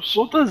Wait,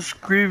 what does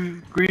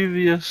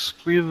grievous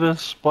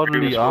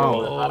bodily harm?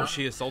 Oh,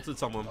 she assaulted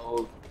someone.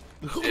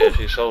 Yeah,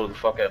 she sold the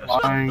fuck out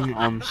of Lying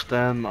on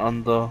stand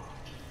under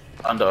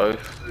under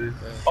oath.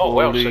 Oh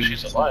well, so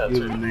she's a liar give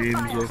too.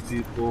 names of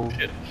people,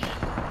 Shit.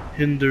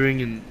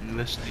 hindering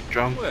investing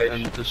drunk Wait.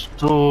 and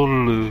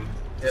disorderly.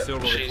 Yeah, Still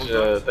she's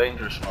really a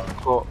dangerous one.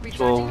 Got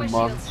Recharging my 12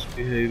 months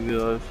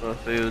behavior if I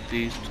failed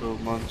these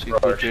 12 months equal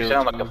Bro, she jail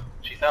sound like time.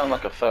 she sound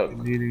like a thug.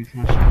 Meeting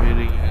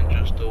meeting and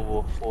just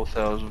over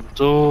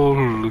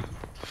 $4,000.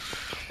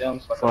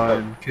 Sounds like a thug.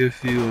 Fine,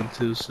 curfew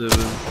until 7.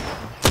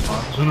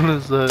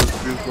 Unless that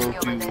group of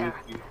people with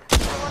you.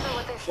 I wonder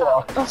what they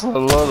Fuck, found. that's a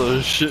lot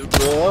of shit,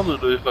 bro. I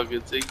don't know if I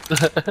can take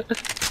that.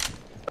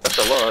 That's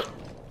a lot.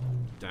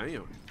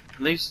 Damn. At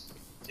least,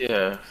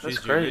 yeah, that's She's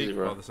crazy, unique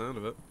bro. by the sound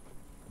of it.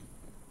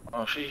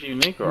 Oh, she's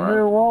unique, You alright.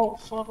 know what?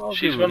 Fuck, I'll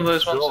She's give one of it a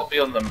those ones shot. to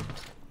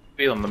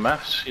be on the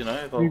maths, you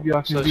know. Maybe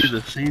I can so be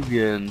the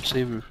savior and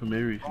save her from Oh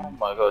everything.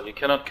 my god, you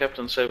cannot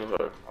Captain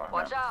Sabervo. Right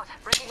Watch now. out,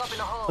 breaking up in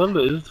a hole. Tell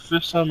her, it's the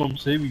first time I'm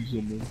saving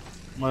someone.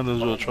 Might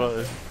as well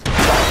try.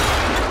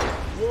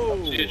 Whoa!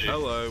 GG.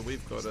 Hello,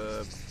 we've got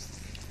a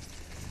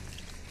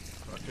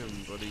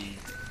fucking bloody.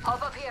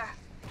 Hop up here.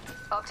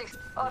 Optics.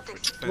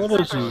 What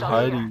is he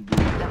hiding, dude?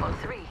 Level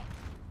 3.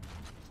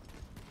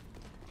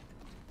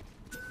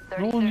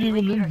 No one's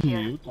even in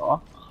here. What the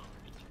fuck?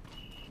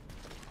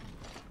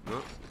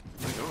 No,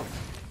 they're gone.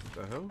 What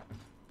the hell?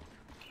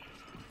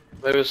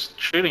 They was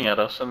shooting at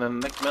us, and then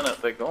next minute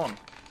they're gone.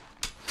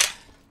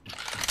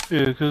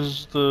 Yeah,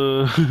 because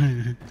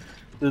the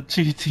the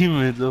two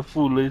teammates are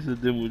full lasered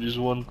them with just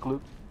one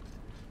clip.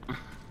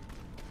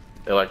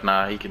 They're like,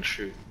 nah, he can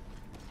shoot.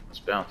 Let's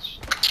bounce.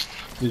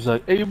 He's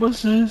like, aim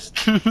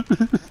assist!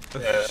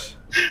 Yeah.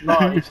 No,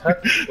 he's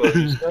happy.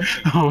 He's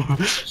happy. Oh,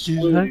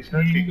 he's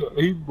actually he got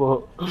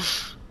aimbot.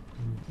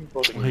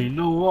 Hey, you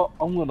know what?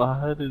 I'm gonna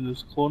hide in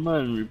this corner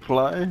and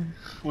reply.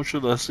 What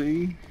should I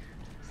say?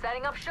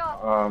 Setting up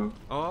shop.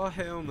 Oh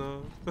hell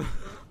no!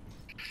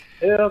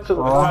 Yeah, to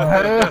the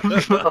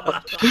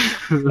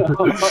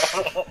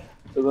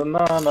to the no.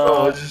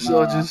 I'll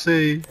just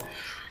say,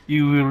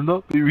 you will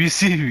not be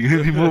receiving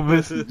any more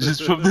messages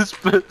from this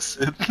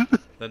person.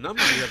 The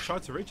number you have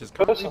tried to reach is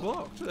currently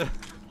blocked.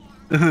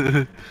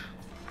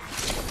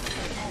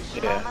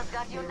 Yeah. Mama's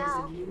got you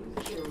now.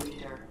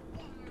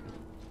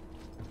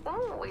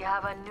 Ooh, we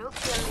have a new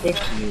kill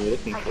Question leader. you were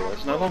looking for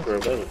is no longer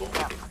available.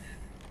 Yep.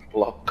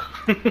 Block.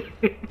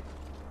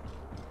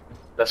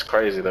 That's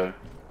crazy though.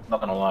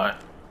 Not gonna lie.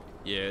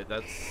 Yeah,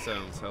 that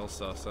sounds hell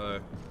sus. So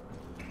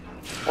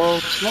Well,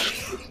 it's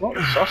not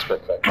a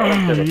suspect factor. I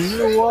don't get it. You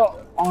know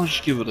what? I'll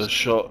just give it a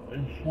shot.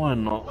 Why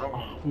not?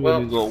 We Well,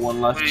 only got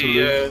one life to We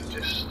live.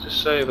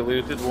 just say that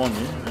we did warn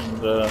you,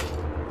 and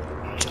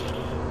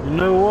You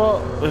know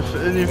what? If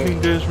anything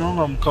goes wrong,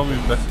 I'm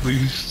coming back,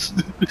 please.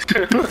 this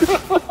guy.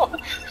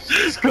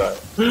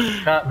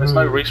 There's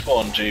no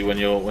respawn G when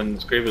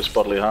it's grievous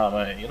bodily harm,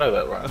 eh? You know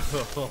that, right?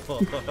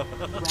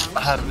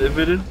 I have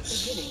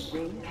evidence.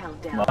 Ring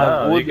countdown. I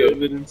have all you the go.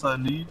 evidence I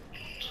need.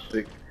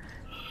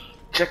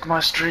 Check my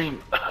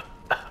stream.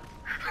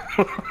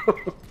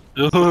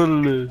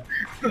 Holy.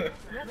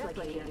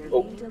 Replicator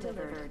Oh. being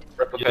delivered.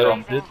 Replicator.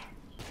 I'm dead.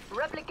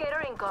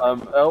 Replicator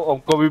incoming. I'm out.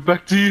 I'm coming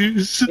back to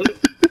you.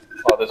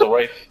 Oh, there's a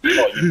wraith. Oh,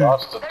 you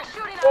bastard. They're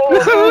shooting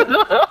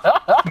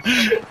at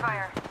me. Taking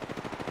fire.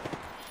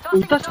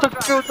 Tossing That's the shot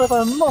drop. girl that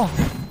I love.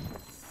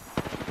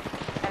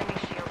 Enemy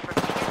shield for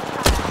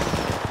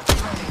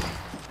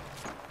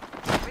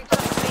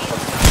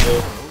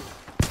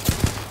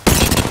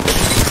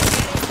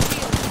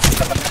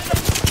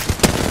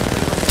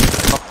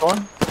Knocked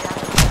one.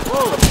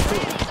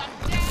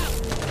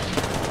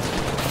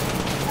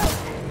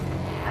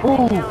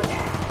 Oh,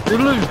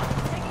 hello.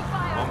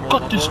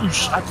 Got this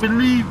Oos, I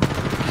believe.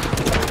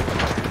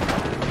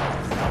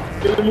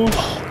 Vamos.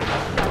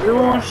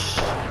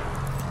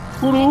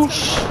 Vamos.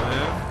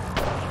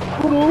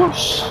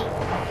 Vamos.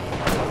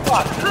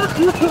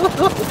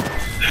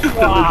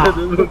 I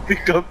didn't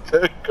pick up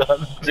that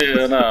gun.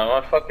 Yeah,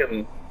 no, my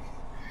fucking.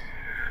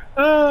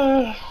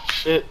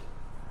 Shit.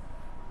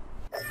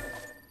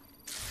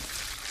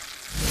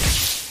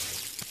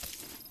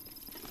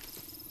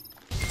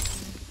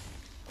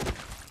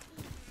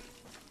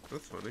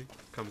 that's funny.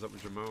 Comes up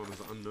with Jamal as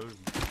unknown.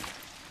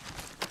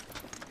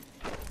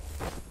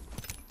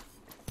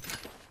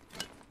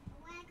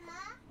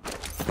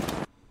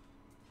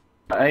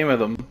 I aim at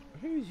them.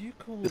 Who are you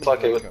calling? It's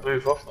like it would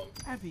move off them.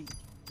 Abby.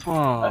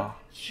 Oh.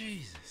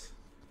 Jesus.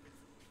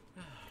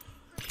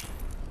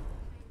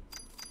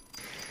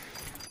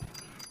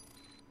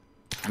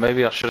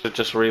 Maybe I should have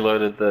just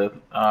reloaded the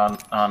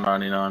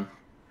R99.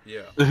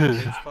 Yeah.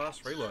 It's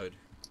fast reload.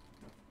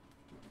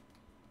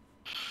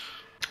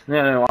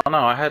 Yeah, no, I know.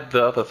 I had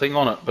the other thing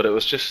on it, but it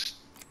was just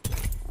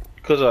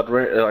because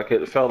like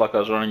it felt like I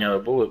was running out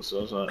of bullets. So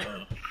I was like,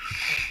 oh.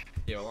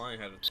 Yeah, well, I only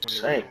had a 20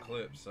 Same. round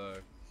clip, so.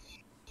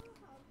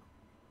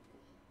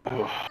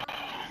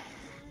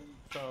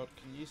 So,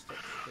 can you stop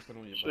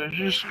flipping on your So button?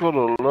 she's got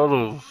a lot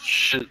of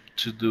shit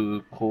to do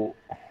with court.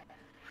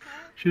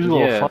 She's got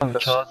Yeah, a fun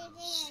that's- child.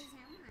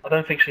 I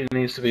don't think she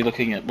needs to be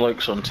looking at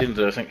blokes on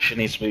Tinder. I think she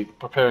needs to be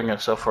preparing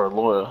herself for a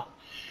lawyer. What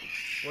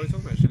are you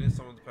talking about? She needs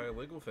someone to pay her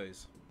legal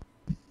fees.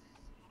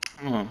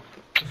 Hmm.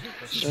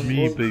 It's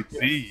me,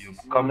 baby. I'm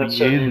coming That's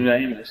her new in.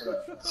 name, isn't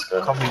it?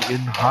 So- Coming in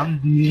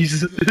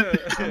handies. So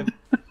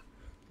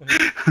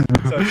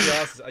if she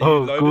asks, are you Oh,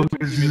 loaded?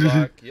 God. You'd be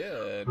like,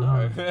 yeah,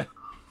 no.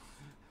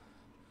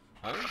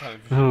 I don't pay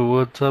for Oh,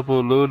 what type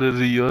of load is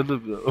he on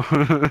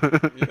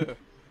about?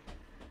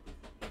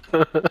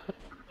 Yeah.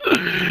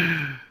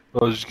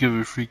 I'll just give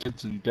her free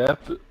kids and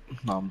gap it.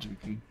 No, I'm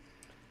joking.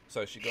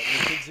 So she got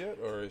any kids yet,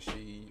 or is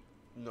she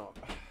not?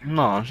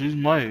 No, she's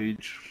my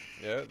age.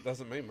 Yeah, it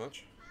doesn't mean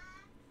much.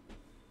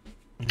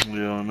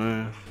 Yeah, I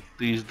know.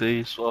 These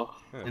days, well,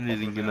 Yeah,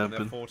 anything can they're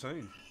happen.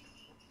 14.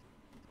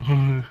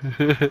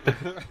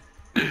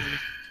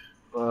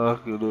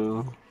 Fuck it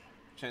all.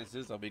 Chances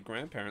is they'll be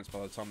grandparents by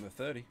the time they're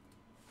 30.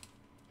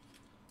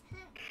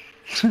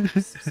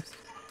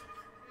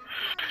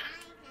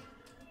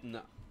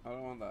 No, I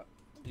don't want that.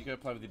 You go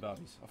play with your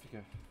Barbies. Off you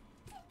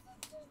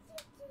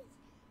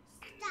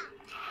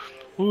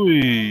go.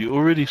 Ooh,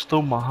 already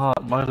stole my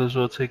heart. Might as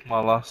well take my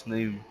last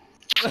name.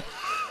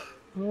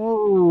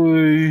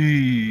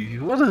 Ooh,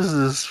 what is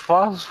this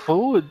fast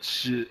forward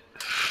shit?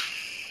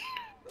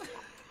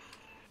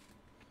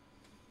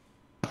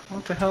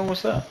 What the hell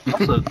was that?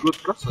 That's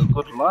a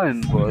good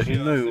line, but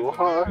you know,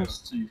 wow, that's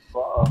too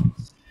far.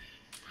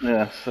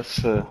 Yeah, that's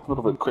a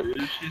little bit quick.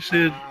 She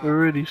said,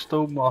 already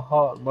stole my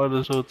heart. Might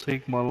as well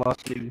take my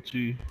last name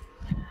too.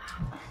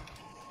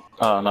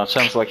 Oh no, it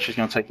sounds like she's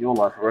gonna take your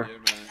life, bro. Yeah,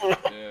 man.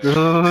 Yeah. You're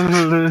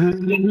gonna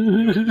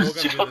be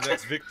the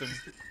next victim.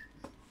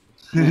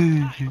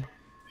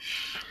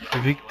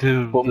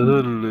 Victim. Well, be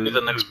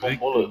the next bomb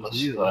bullet.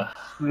 Let's,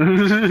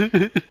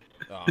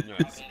 Oh, I'm gonna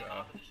have to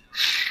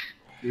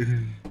go.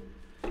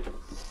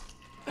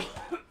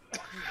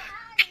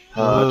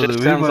 it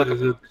just sounds like a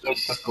jump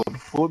back on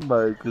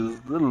Fortnite because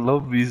the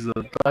lobbies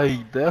are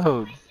dying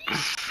down.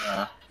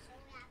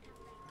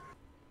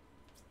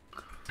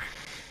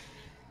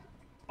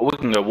 we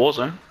can go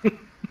Warzone.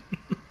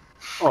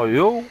 Oh,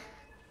 yo,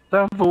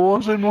 down for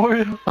Warzone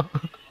Warrior.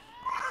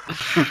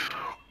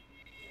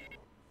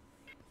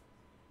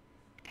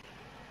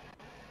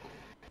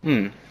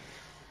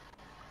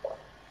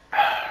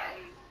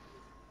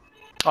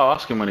 I'll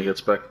ask him when he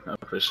gets back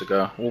after his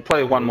cigar. We'll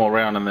play one more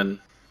round and then,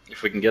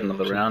 if we can get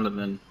another round, and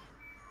then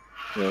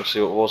we'll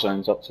see what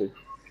Warzone's up to.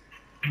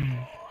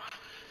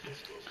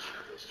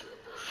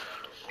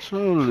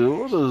 Totally,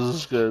 what is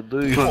this guy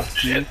doing? Oh,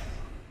 shit.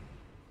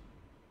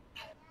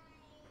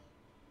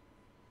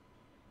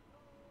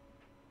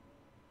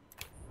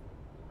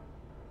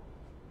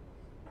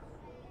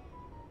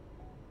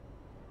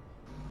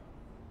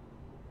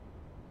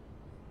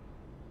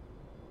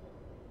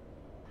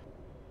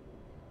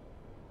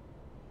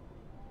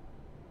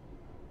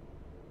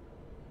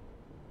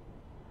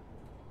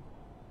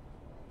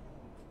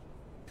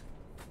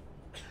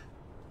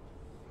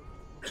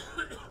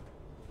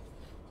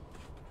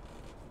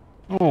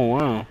 Oh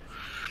wow.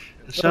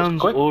 It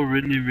sounds quick. all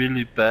really,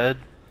 really bad,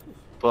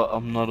 but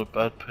I'm not a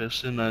bad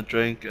person. I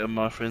drank at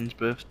my friend's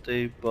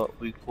birthday, but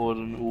we called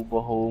an Uber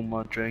home.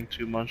 I drank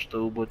too much. The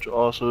Uber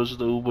also it's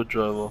the Uber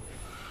driver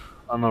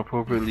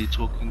inappropriately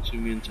talking to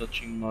me and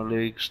touching my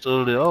legs.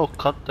 Still there, I'll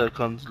cut that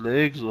cunt's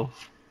legs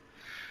off.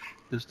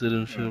 This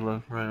didn't feel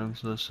like right,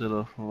 so I set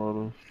off a lot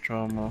of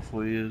trauma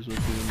for years of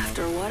doing that.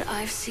 After what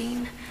I've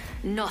seen,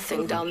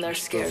 nothing down there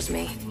scares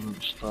me.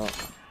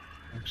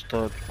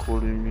 Start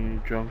calling me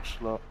drunk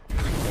slut. Been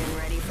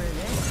ready for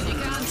this? You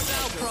can't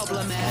spell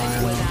problem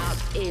without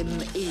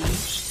M-E.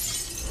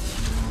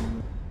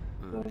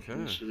 Okay.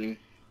 Listening.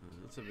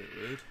 That's a bit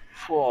weird.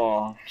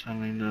 For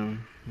telling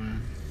them,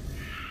 man.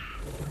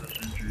 Those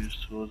injuries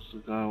towards the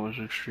guy was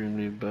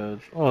extremely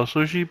bad. Oh,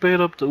 so she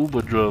paid up the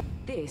Uber driver.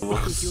 This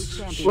is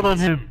your champion. What on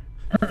him?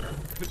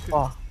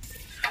 Oh.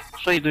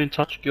 So you don't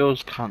touch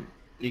girls, cunt.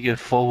 You get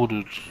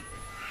folded.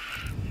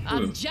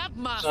 I'm Jump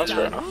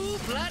Master. Who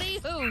bloody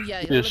who, you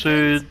Yeah,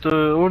 so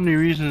the only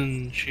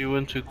reason she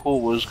went to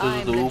court was because I'm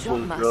of the the Uber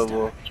Jump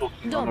driver Master.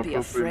 talking Don't be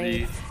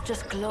inappropriately, afraid.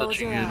 Just close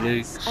touching your her eyes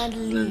legs, and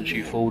and then leave.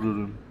 she folded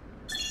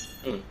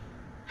him.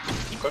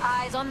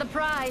 Eyes on the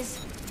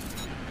prize.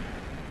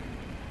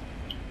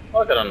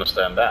 I can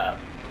understand that.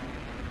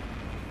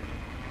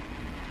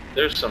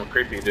 There's some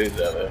creepy dudes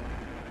out there.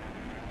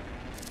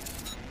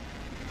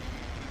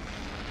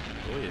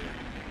 Oh yeah.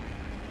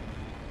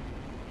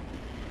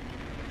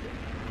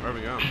 Where are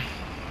we going?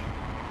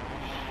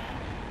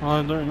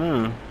 I don't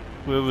know.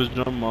 Whoever's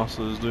jump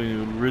master is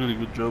doing a really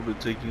good job at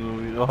taking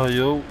over. Oh,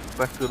 yo,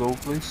 back to the old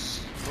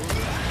place.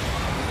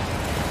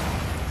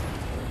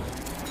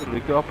 They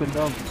go up and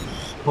down.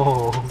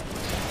 Oh.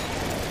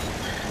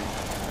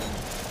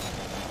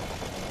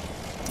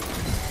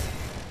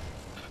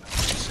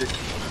 Sick.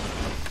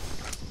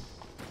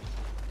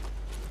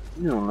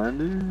 You don't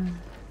land it.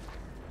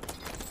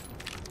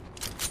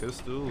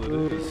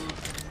 Pistol it is.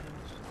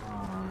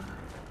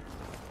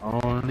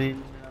 Only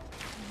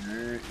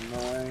hurt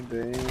my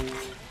babe.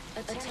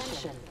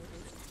 Attention.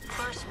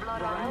 First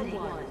blood already.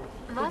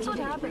 That's what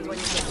happens when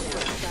you get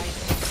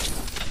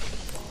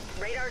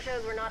Radar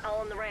shows we're not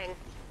all in the ring.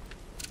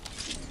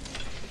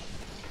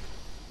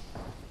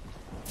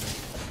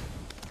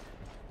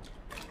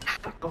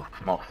 Fuck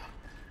off, moth.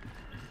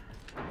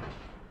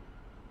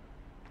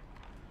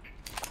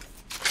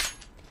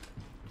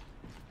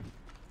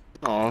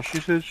 Oh, she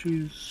said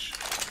she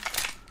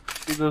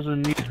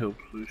doesn't need help,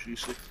 so she's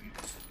sick.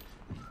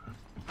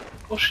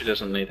 Of course she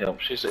doesn't need help.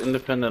 She's an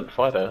independent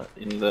fighter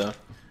in the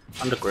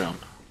underground.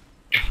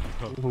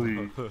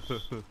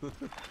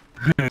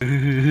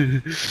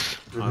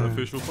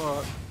 Unofficial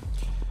fight.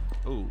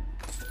 Oh.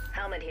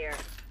 Helmet here.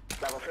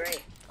 Level 3.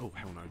 Oh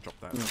hell no! Drop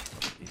that.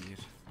 Fucking idiot.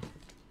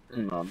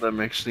 No, that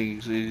makes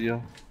things easier.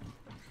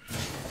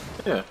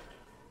 Yeah.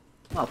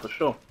 Oh, for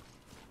sure.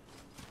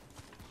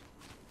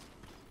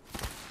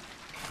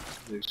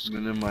 Next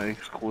minute my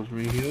ex calls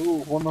me,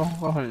 yo, wanna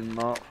fight?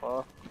 Not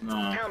far.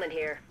 No. Helmet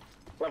here.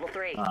 Level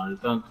 3. No,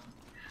 don't.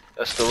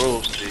 That's the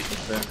rules, G.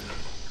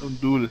 Don't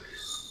do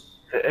this.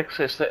 The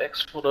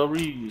X for the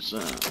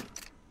reason.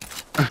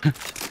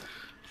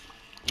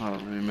 Oh,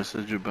 let me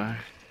message you back.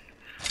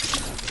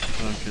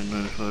 Fucking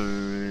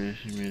notify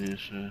immediate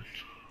shit.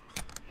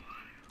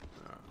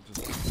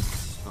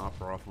 Just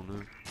sniper rifle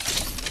now.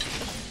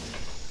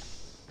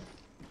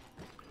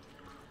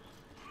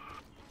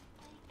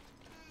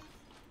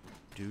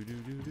 Do do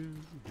do do do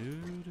do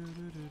do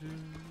do do.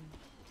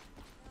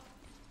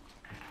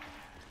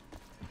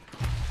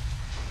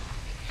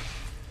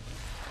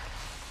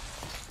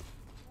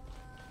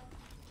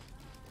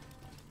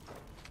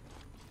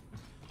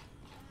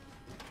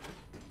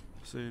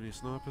 See any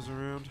snipers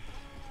around?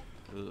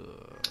 Well,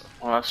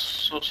 I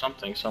saw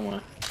something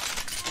somewhere.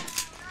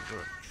 Got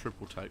a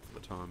triple take for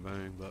the time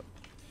being, but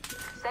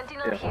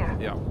Sentinel Yeah. here.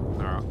 yeah,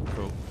 alright,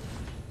 cool.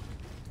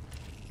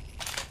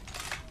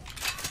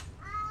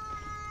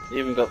 You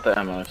even got the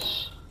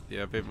ammos.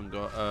 Yeah, I've even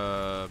got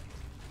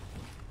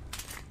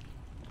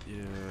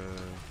yeah.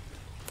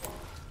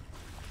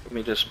 Let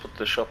me just put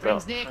the shop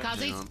Rings out. near,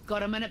 cuzzies. on.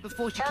 Got a minute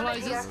before she Helmet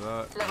closes. here.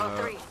 That, Level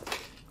 3.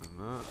 and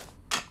that.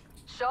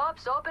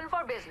 Shops open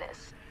for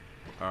business.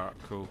 Alright,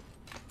 cool.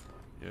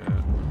 Yeah,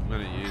 I'm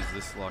gonna use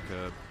this like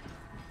a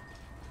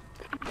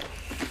an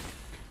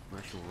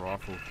actual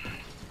rifle.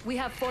 We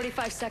have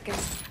 45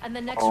 seconds, and the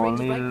next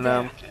Only ring's right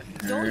lamp there.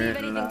 Don't leave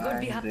anything good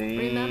behind.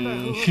 Remember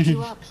who hooked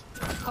you up.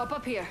 Hop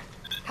up here.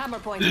 Hammer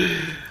point.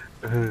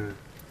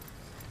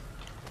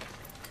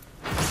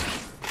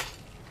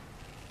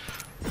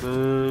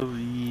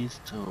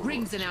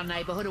 Rings in our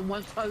neighbourhood and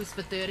won't close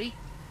for 30.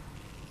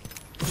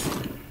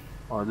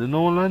 Oh, did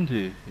no one land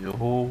here?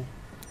 Yo.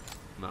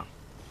 No.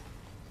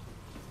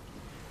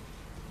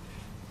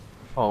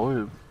 Oh,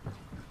 wait.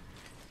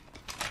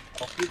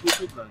 Oh, people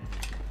did land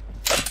here.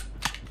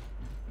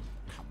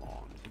 Come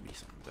on, give me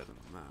something better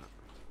than that.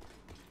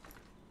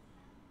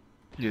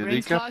 Yeah,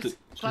 Rings they kept close. it.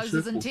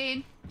 Closes in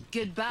 10.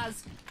 Good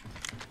buzz.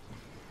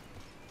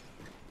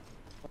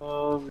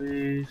 Oh,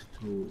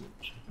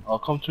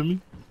 come to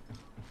me.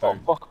 Oh,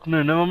 fuck,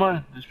 no, never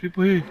mind. There's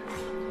people here.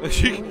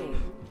 Rings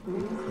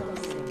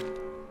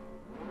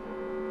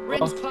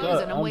Fuck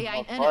closing that, and we I'm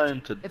ain't in applying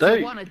it. If today.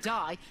 you want to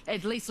die,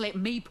 at least let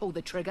me pull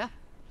the trigger.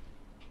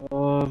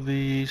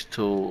 Obvious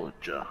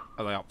torture.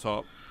 Are they up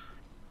top?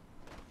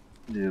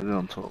 Yeah, they're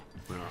on top.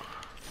 Alright.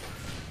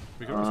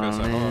 We can almost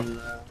go say hi.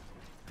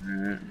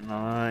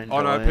 Oh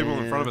Oh no, people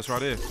in front of us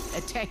right here.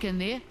 Attacking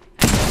there.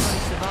 And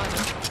nobody's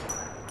surviving.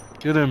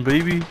 Get him,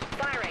 baby.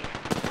 Firing.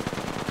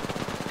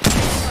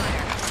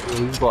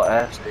 Oh, he's got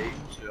ass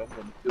aims, so I'm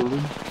gonna kill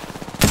him.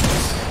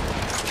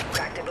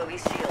 Cracked a booby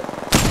shield.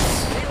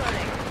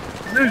 Reloading.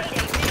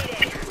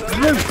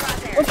 No!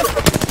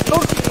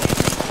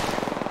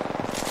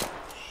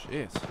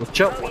 Shit.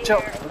 Watch out, watch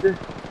out! Right there.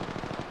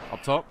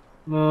 Up top?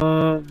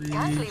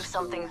 Can't leave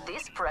something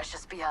this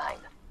precious behind.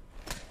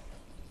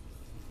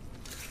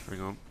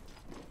 Hang on.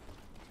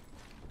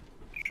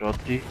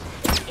 Shotty.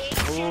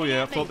 Oh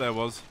yeah, I thought there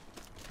was.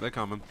 They're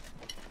coming.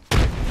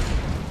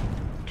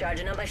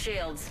 Charging up my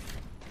shields.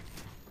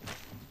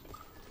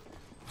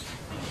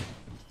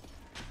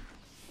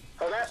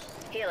 Hold up.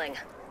 Healing.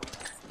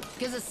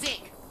 Gives a sec.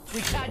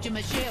 Recharging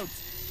my shields.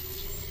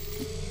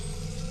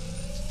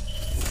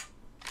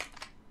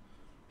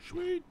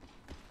 Sweet.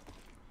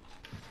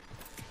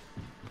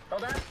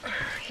 Hold up.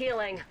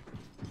 Healing.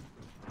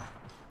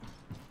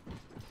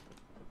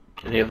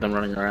 Can you hear them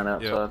running around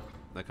outside? Yeah,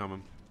 they're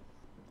coming.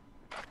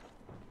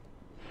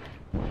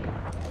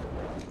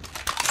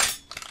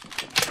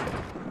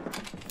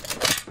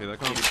 Here they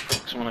come.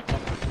 Someone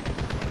come.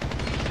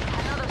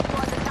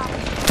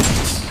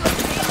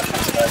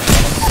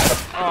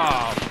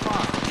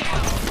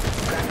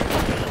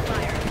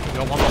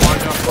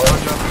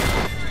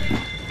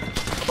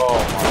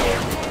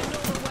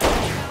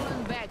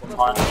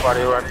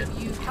 everybody running.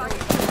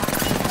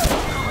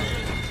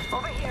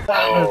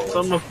 Oh.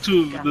 Son of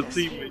two of the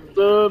teammate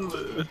done.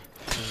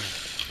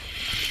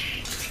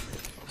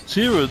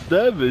 0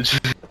 damage.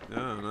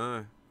 Yeah,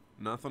 no.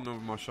 Nothing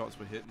of my shots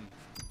were hitting.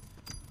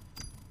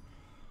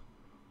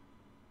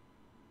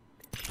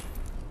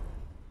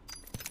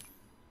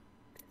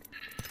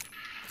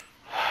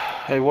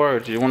 Hey,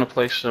 Word, do you want to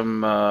play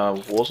some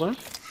Warzone?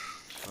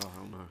 Oh,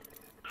 hell no.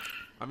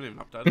 I haven't even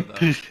updated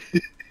that.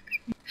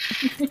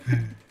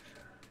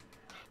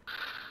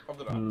 I'm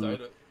gonna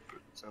update it,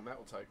 and that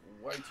will take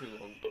way too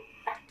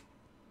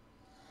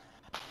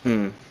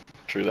long.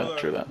 True that,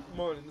 true that.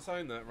 Mind in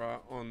saying that, right,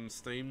 on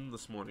Steam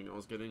this morning I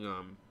was getting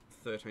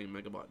 13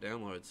 megabyte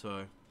download,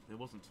 so it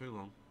wasn't too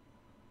long.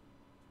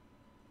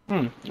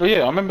 Oh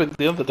yeah, I remember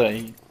the other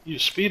day you were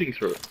speeding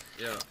through it.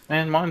 Yeah.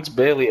 Man, mine's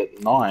barely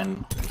at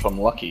 9, if I'm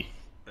lucky.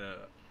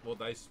 Well,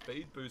 they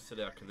speed boosted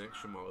our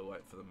connection while we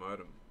wait for the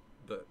modem,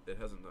 but it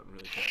hasn't done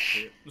really jack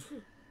shit.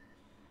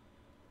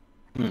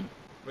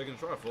 We can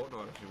try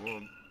Fortnite if you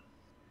want.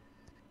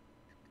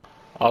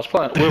 I was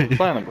playing. We were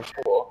playing it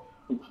before.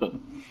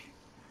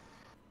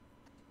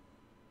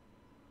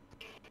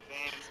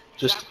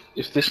 Just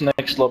if this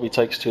next lobby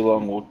takes too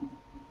long,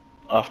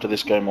 after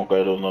this game we'll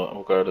go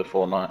to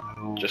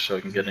Fortnite, just so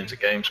we can get into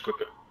games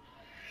quicker.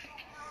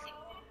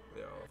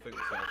 Yeah, I think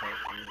that's how it takes.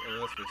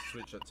 Unless we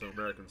switch it to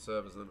American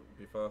servers, then it would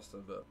be faster.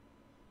 But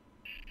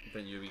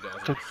then you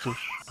guys are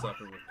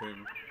suffering with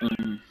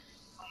ping.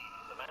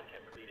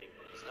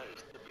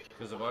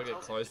 Because if I get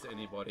close to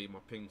anybody, my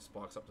ping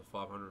spikes up to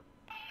 500.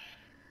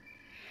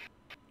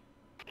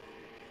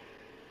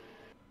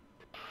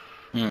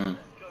 And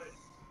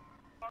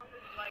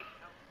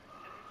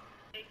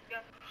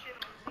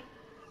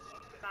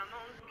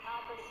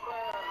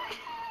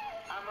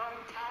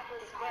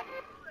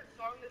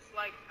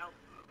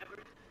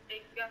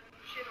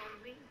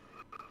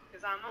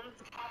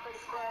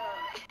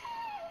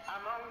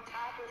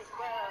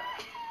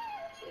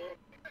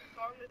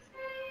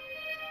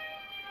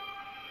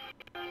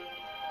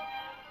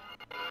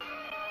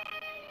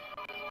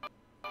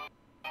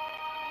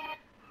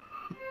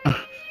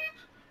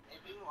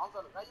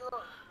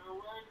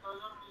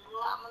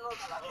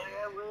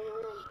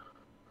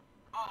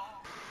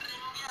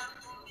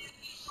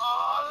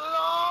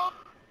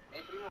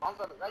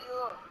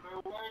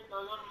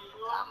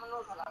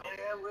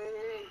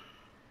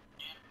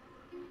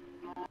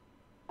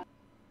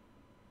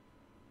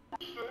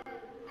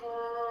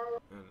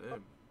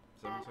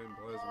 17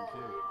 players in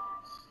queue.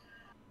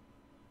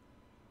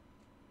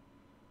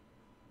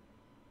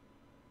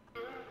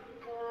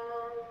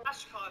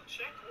 Flashcard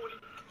check.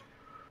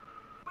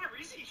 Where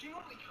is he? He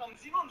normally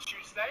comes in on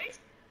Tuesdays.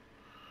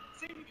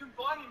 See if you can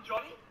find him,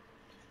 Johnny.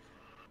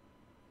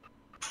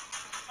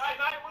 Hey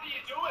mate, what are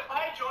you doing?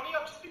 Hey Johnny,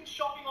 I've just been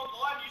shopping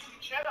online using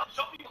Cheddar.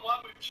 Shopping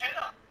online with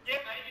Cheddar. Yeah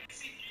mate, you can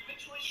see you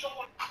literally shop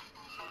on...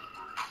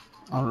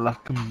 I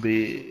like them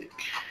big.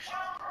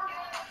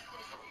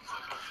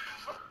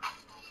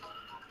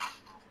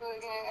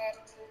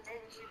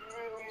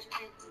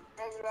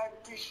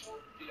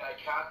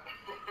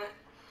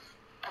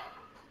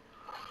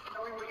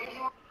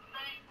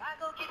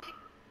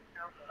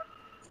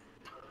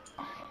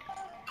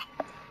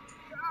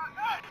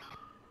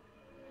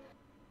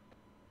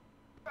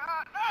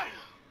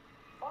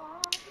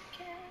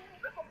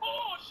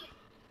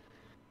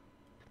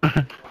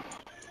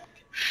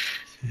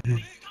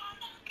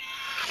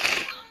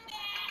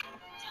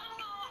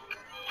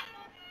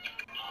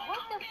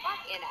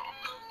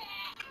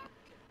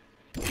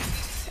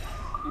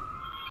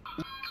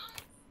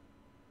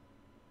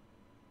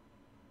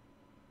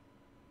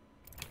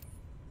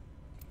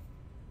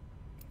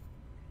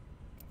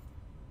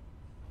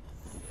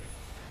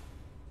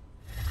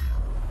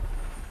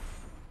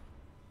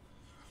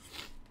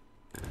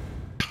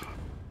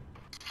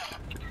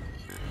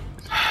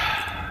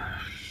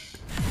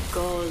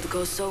 Gold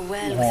goes so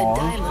well with a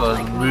diamond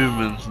like me.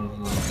 Movements.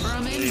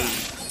 Remember,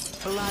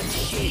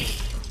 bloodshed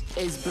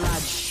is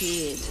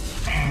bloodshed.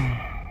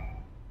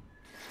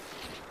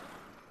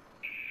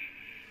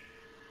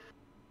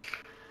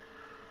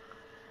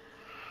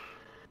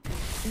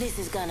 This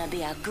is gonna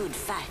be a good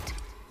fight.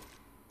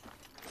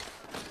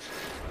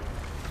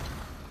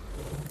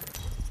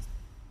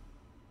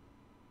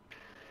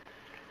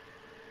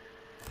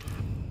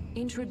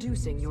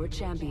 Introducing your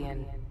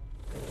champion.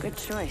 Good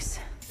choice.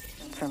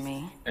 For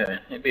me. Yeah,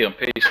 it'd be on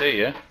PC,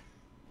 yeah?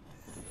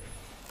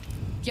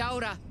 Kia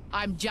ora,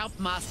 I'm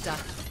Jumpmaster.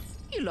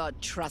 You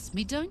lot trust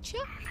me, don't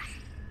you?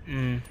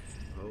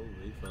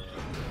 Holy fuck.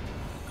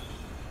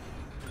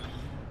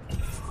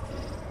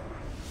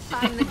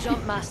 I'm the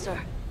jump master.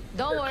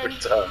 Don't worry,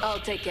 I'll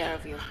take care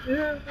of you.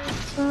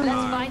 Let's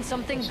find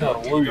something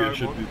good. You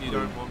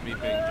don't want me being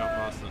jump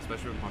master,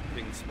 especially with my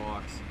ping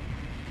spikes.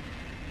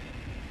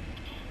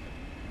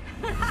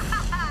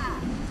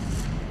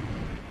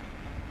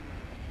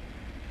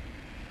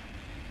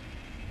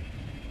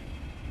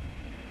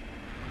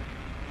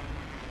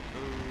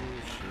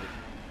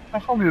 How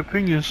come your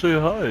ping is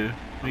so high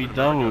when you're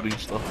downloading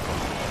stuff?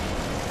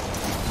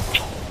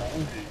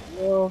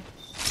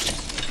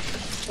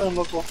 sound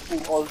like a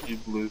full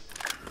Aussie blue.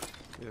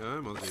 Yeah,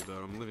 I'm Aussie, but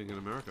I'm living in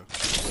America.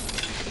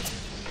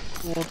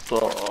 What the?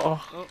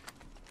 Oh.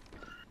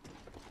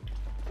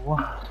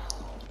 What?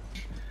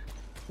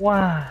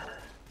 Why?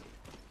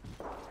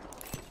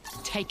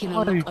 Taking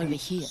a look over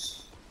here. I'm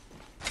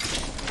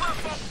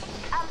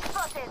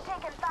spotted,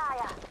 taking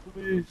fire.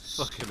 Please.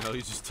 Fucking hell,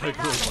 you just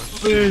taking all my shit.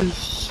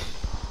 Please.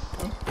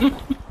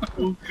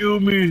 Don't kill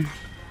me.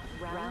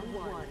 Round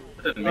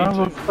one. I have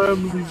a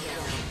family.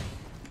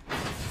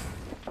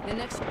 The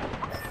next.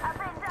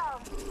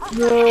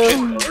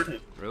 No.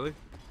 Really?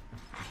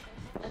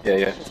 Yeah,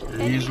 yeah.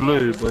 He's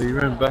low, but he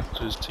ran back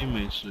to his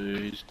teammates, so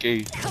he's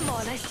gay. Come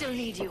on, I still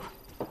need you.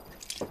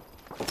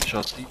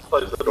 Shusty.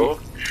 Close the door.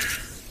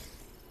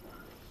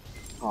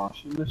 Oh,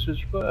 she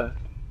messaged back.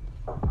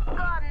 Go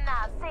on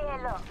now, say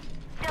hello.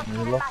 Just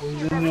Hey, luck,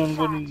 was anyone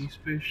got any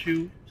space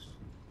shields?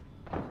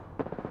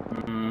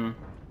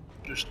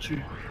 Just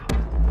 2.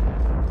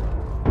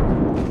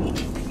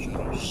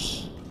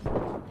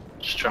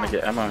 Just trying to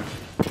get ammo.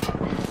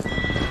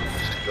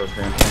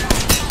 Goddamn.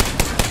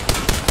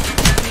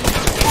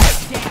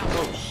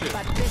 Oh shit.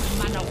 But this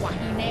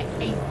Manawahine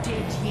ain't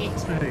dead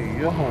yet. Hey,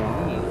 yo,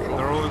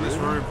 They're all in this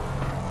room.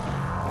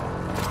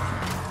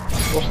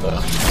 What's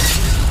that?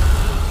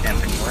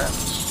 Camping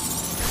rats.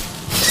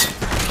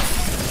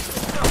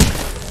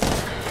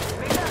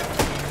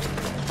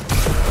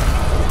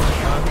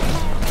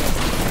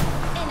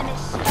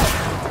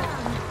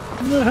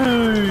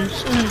 no,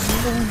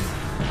 save me.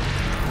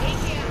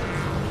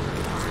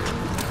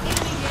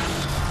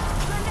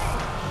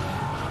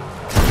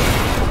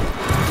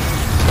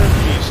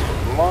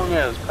 Long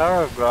ass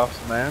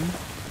paragraphs, man.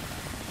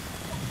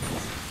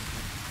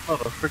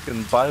 Not a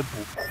freaking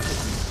Bible.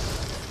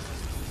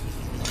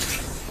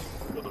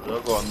 I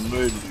got no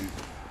loot.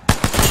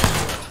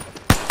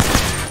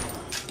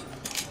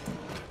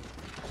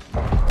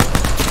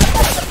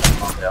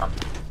 Oh yeah.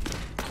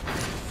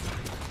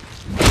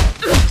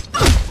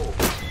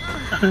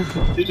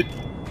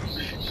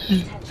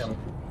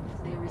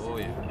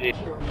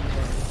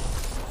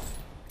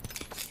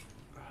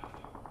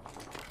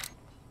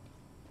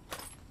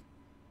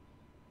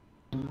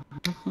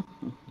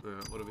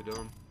 What are we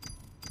doing?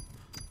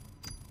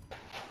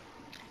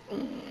 Do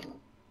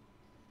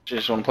you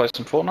just want to play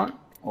some Fortnite?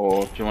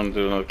 Or do you want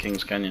to do another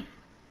Kings Canyon?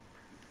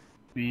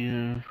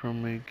 Beer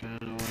from a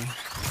getaway.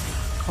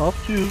 Up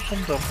to you,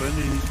 some stuff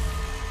any.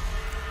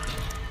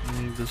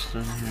 Leave this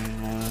thing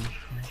here.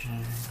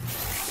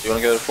 You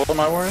want to go to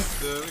Fortnite, Warrior?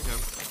 Yeah, we can.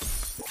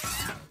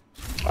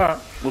 Alright,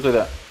 we'll do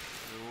that.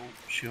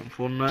 She on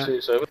Fortnite.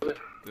 See you over there.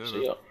 Yeah,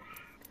 See ya.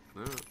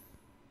 Yeah.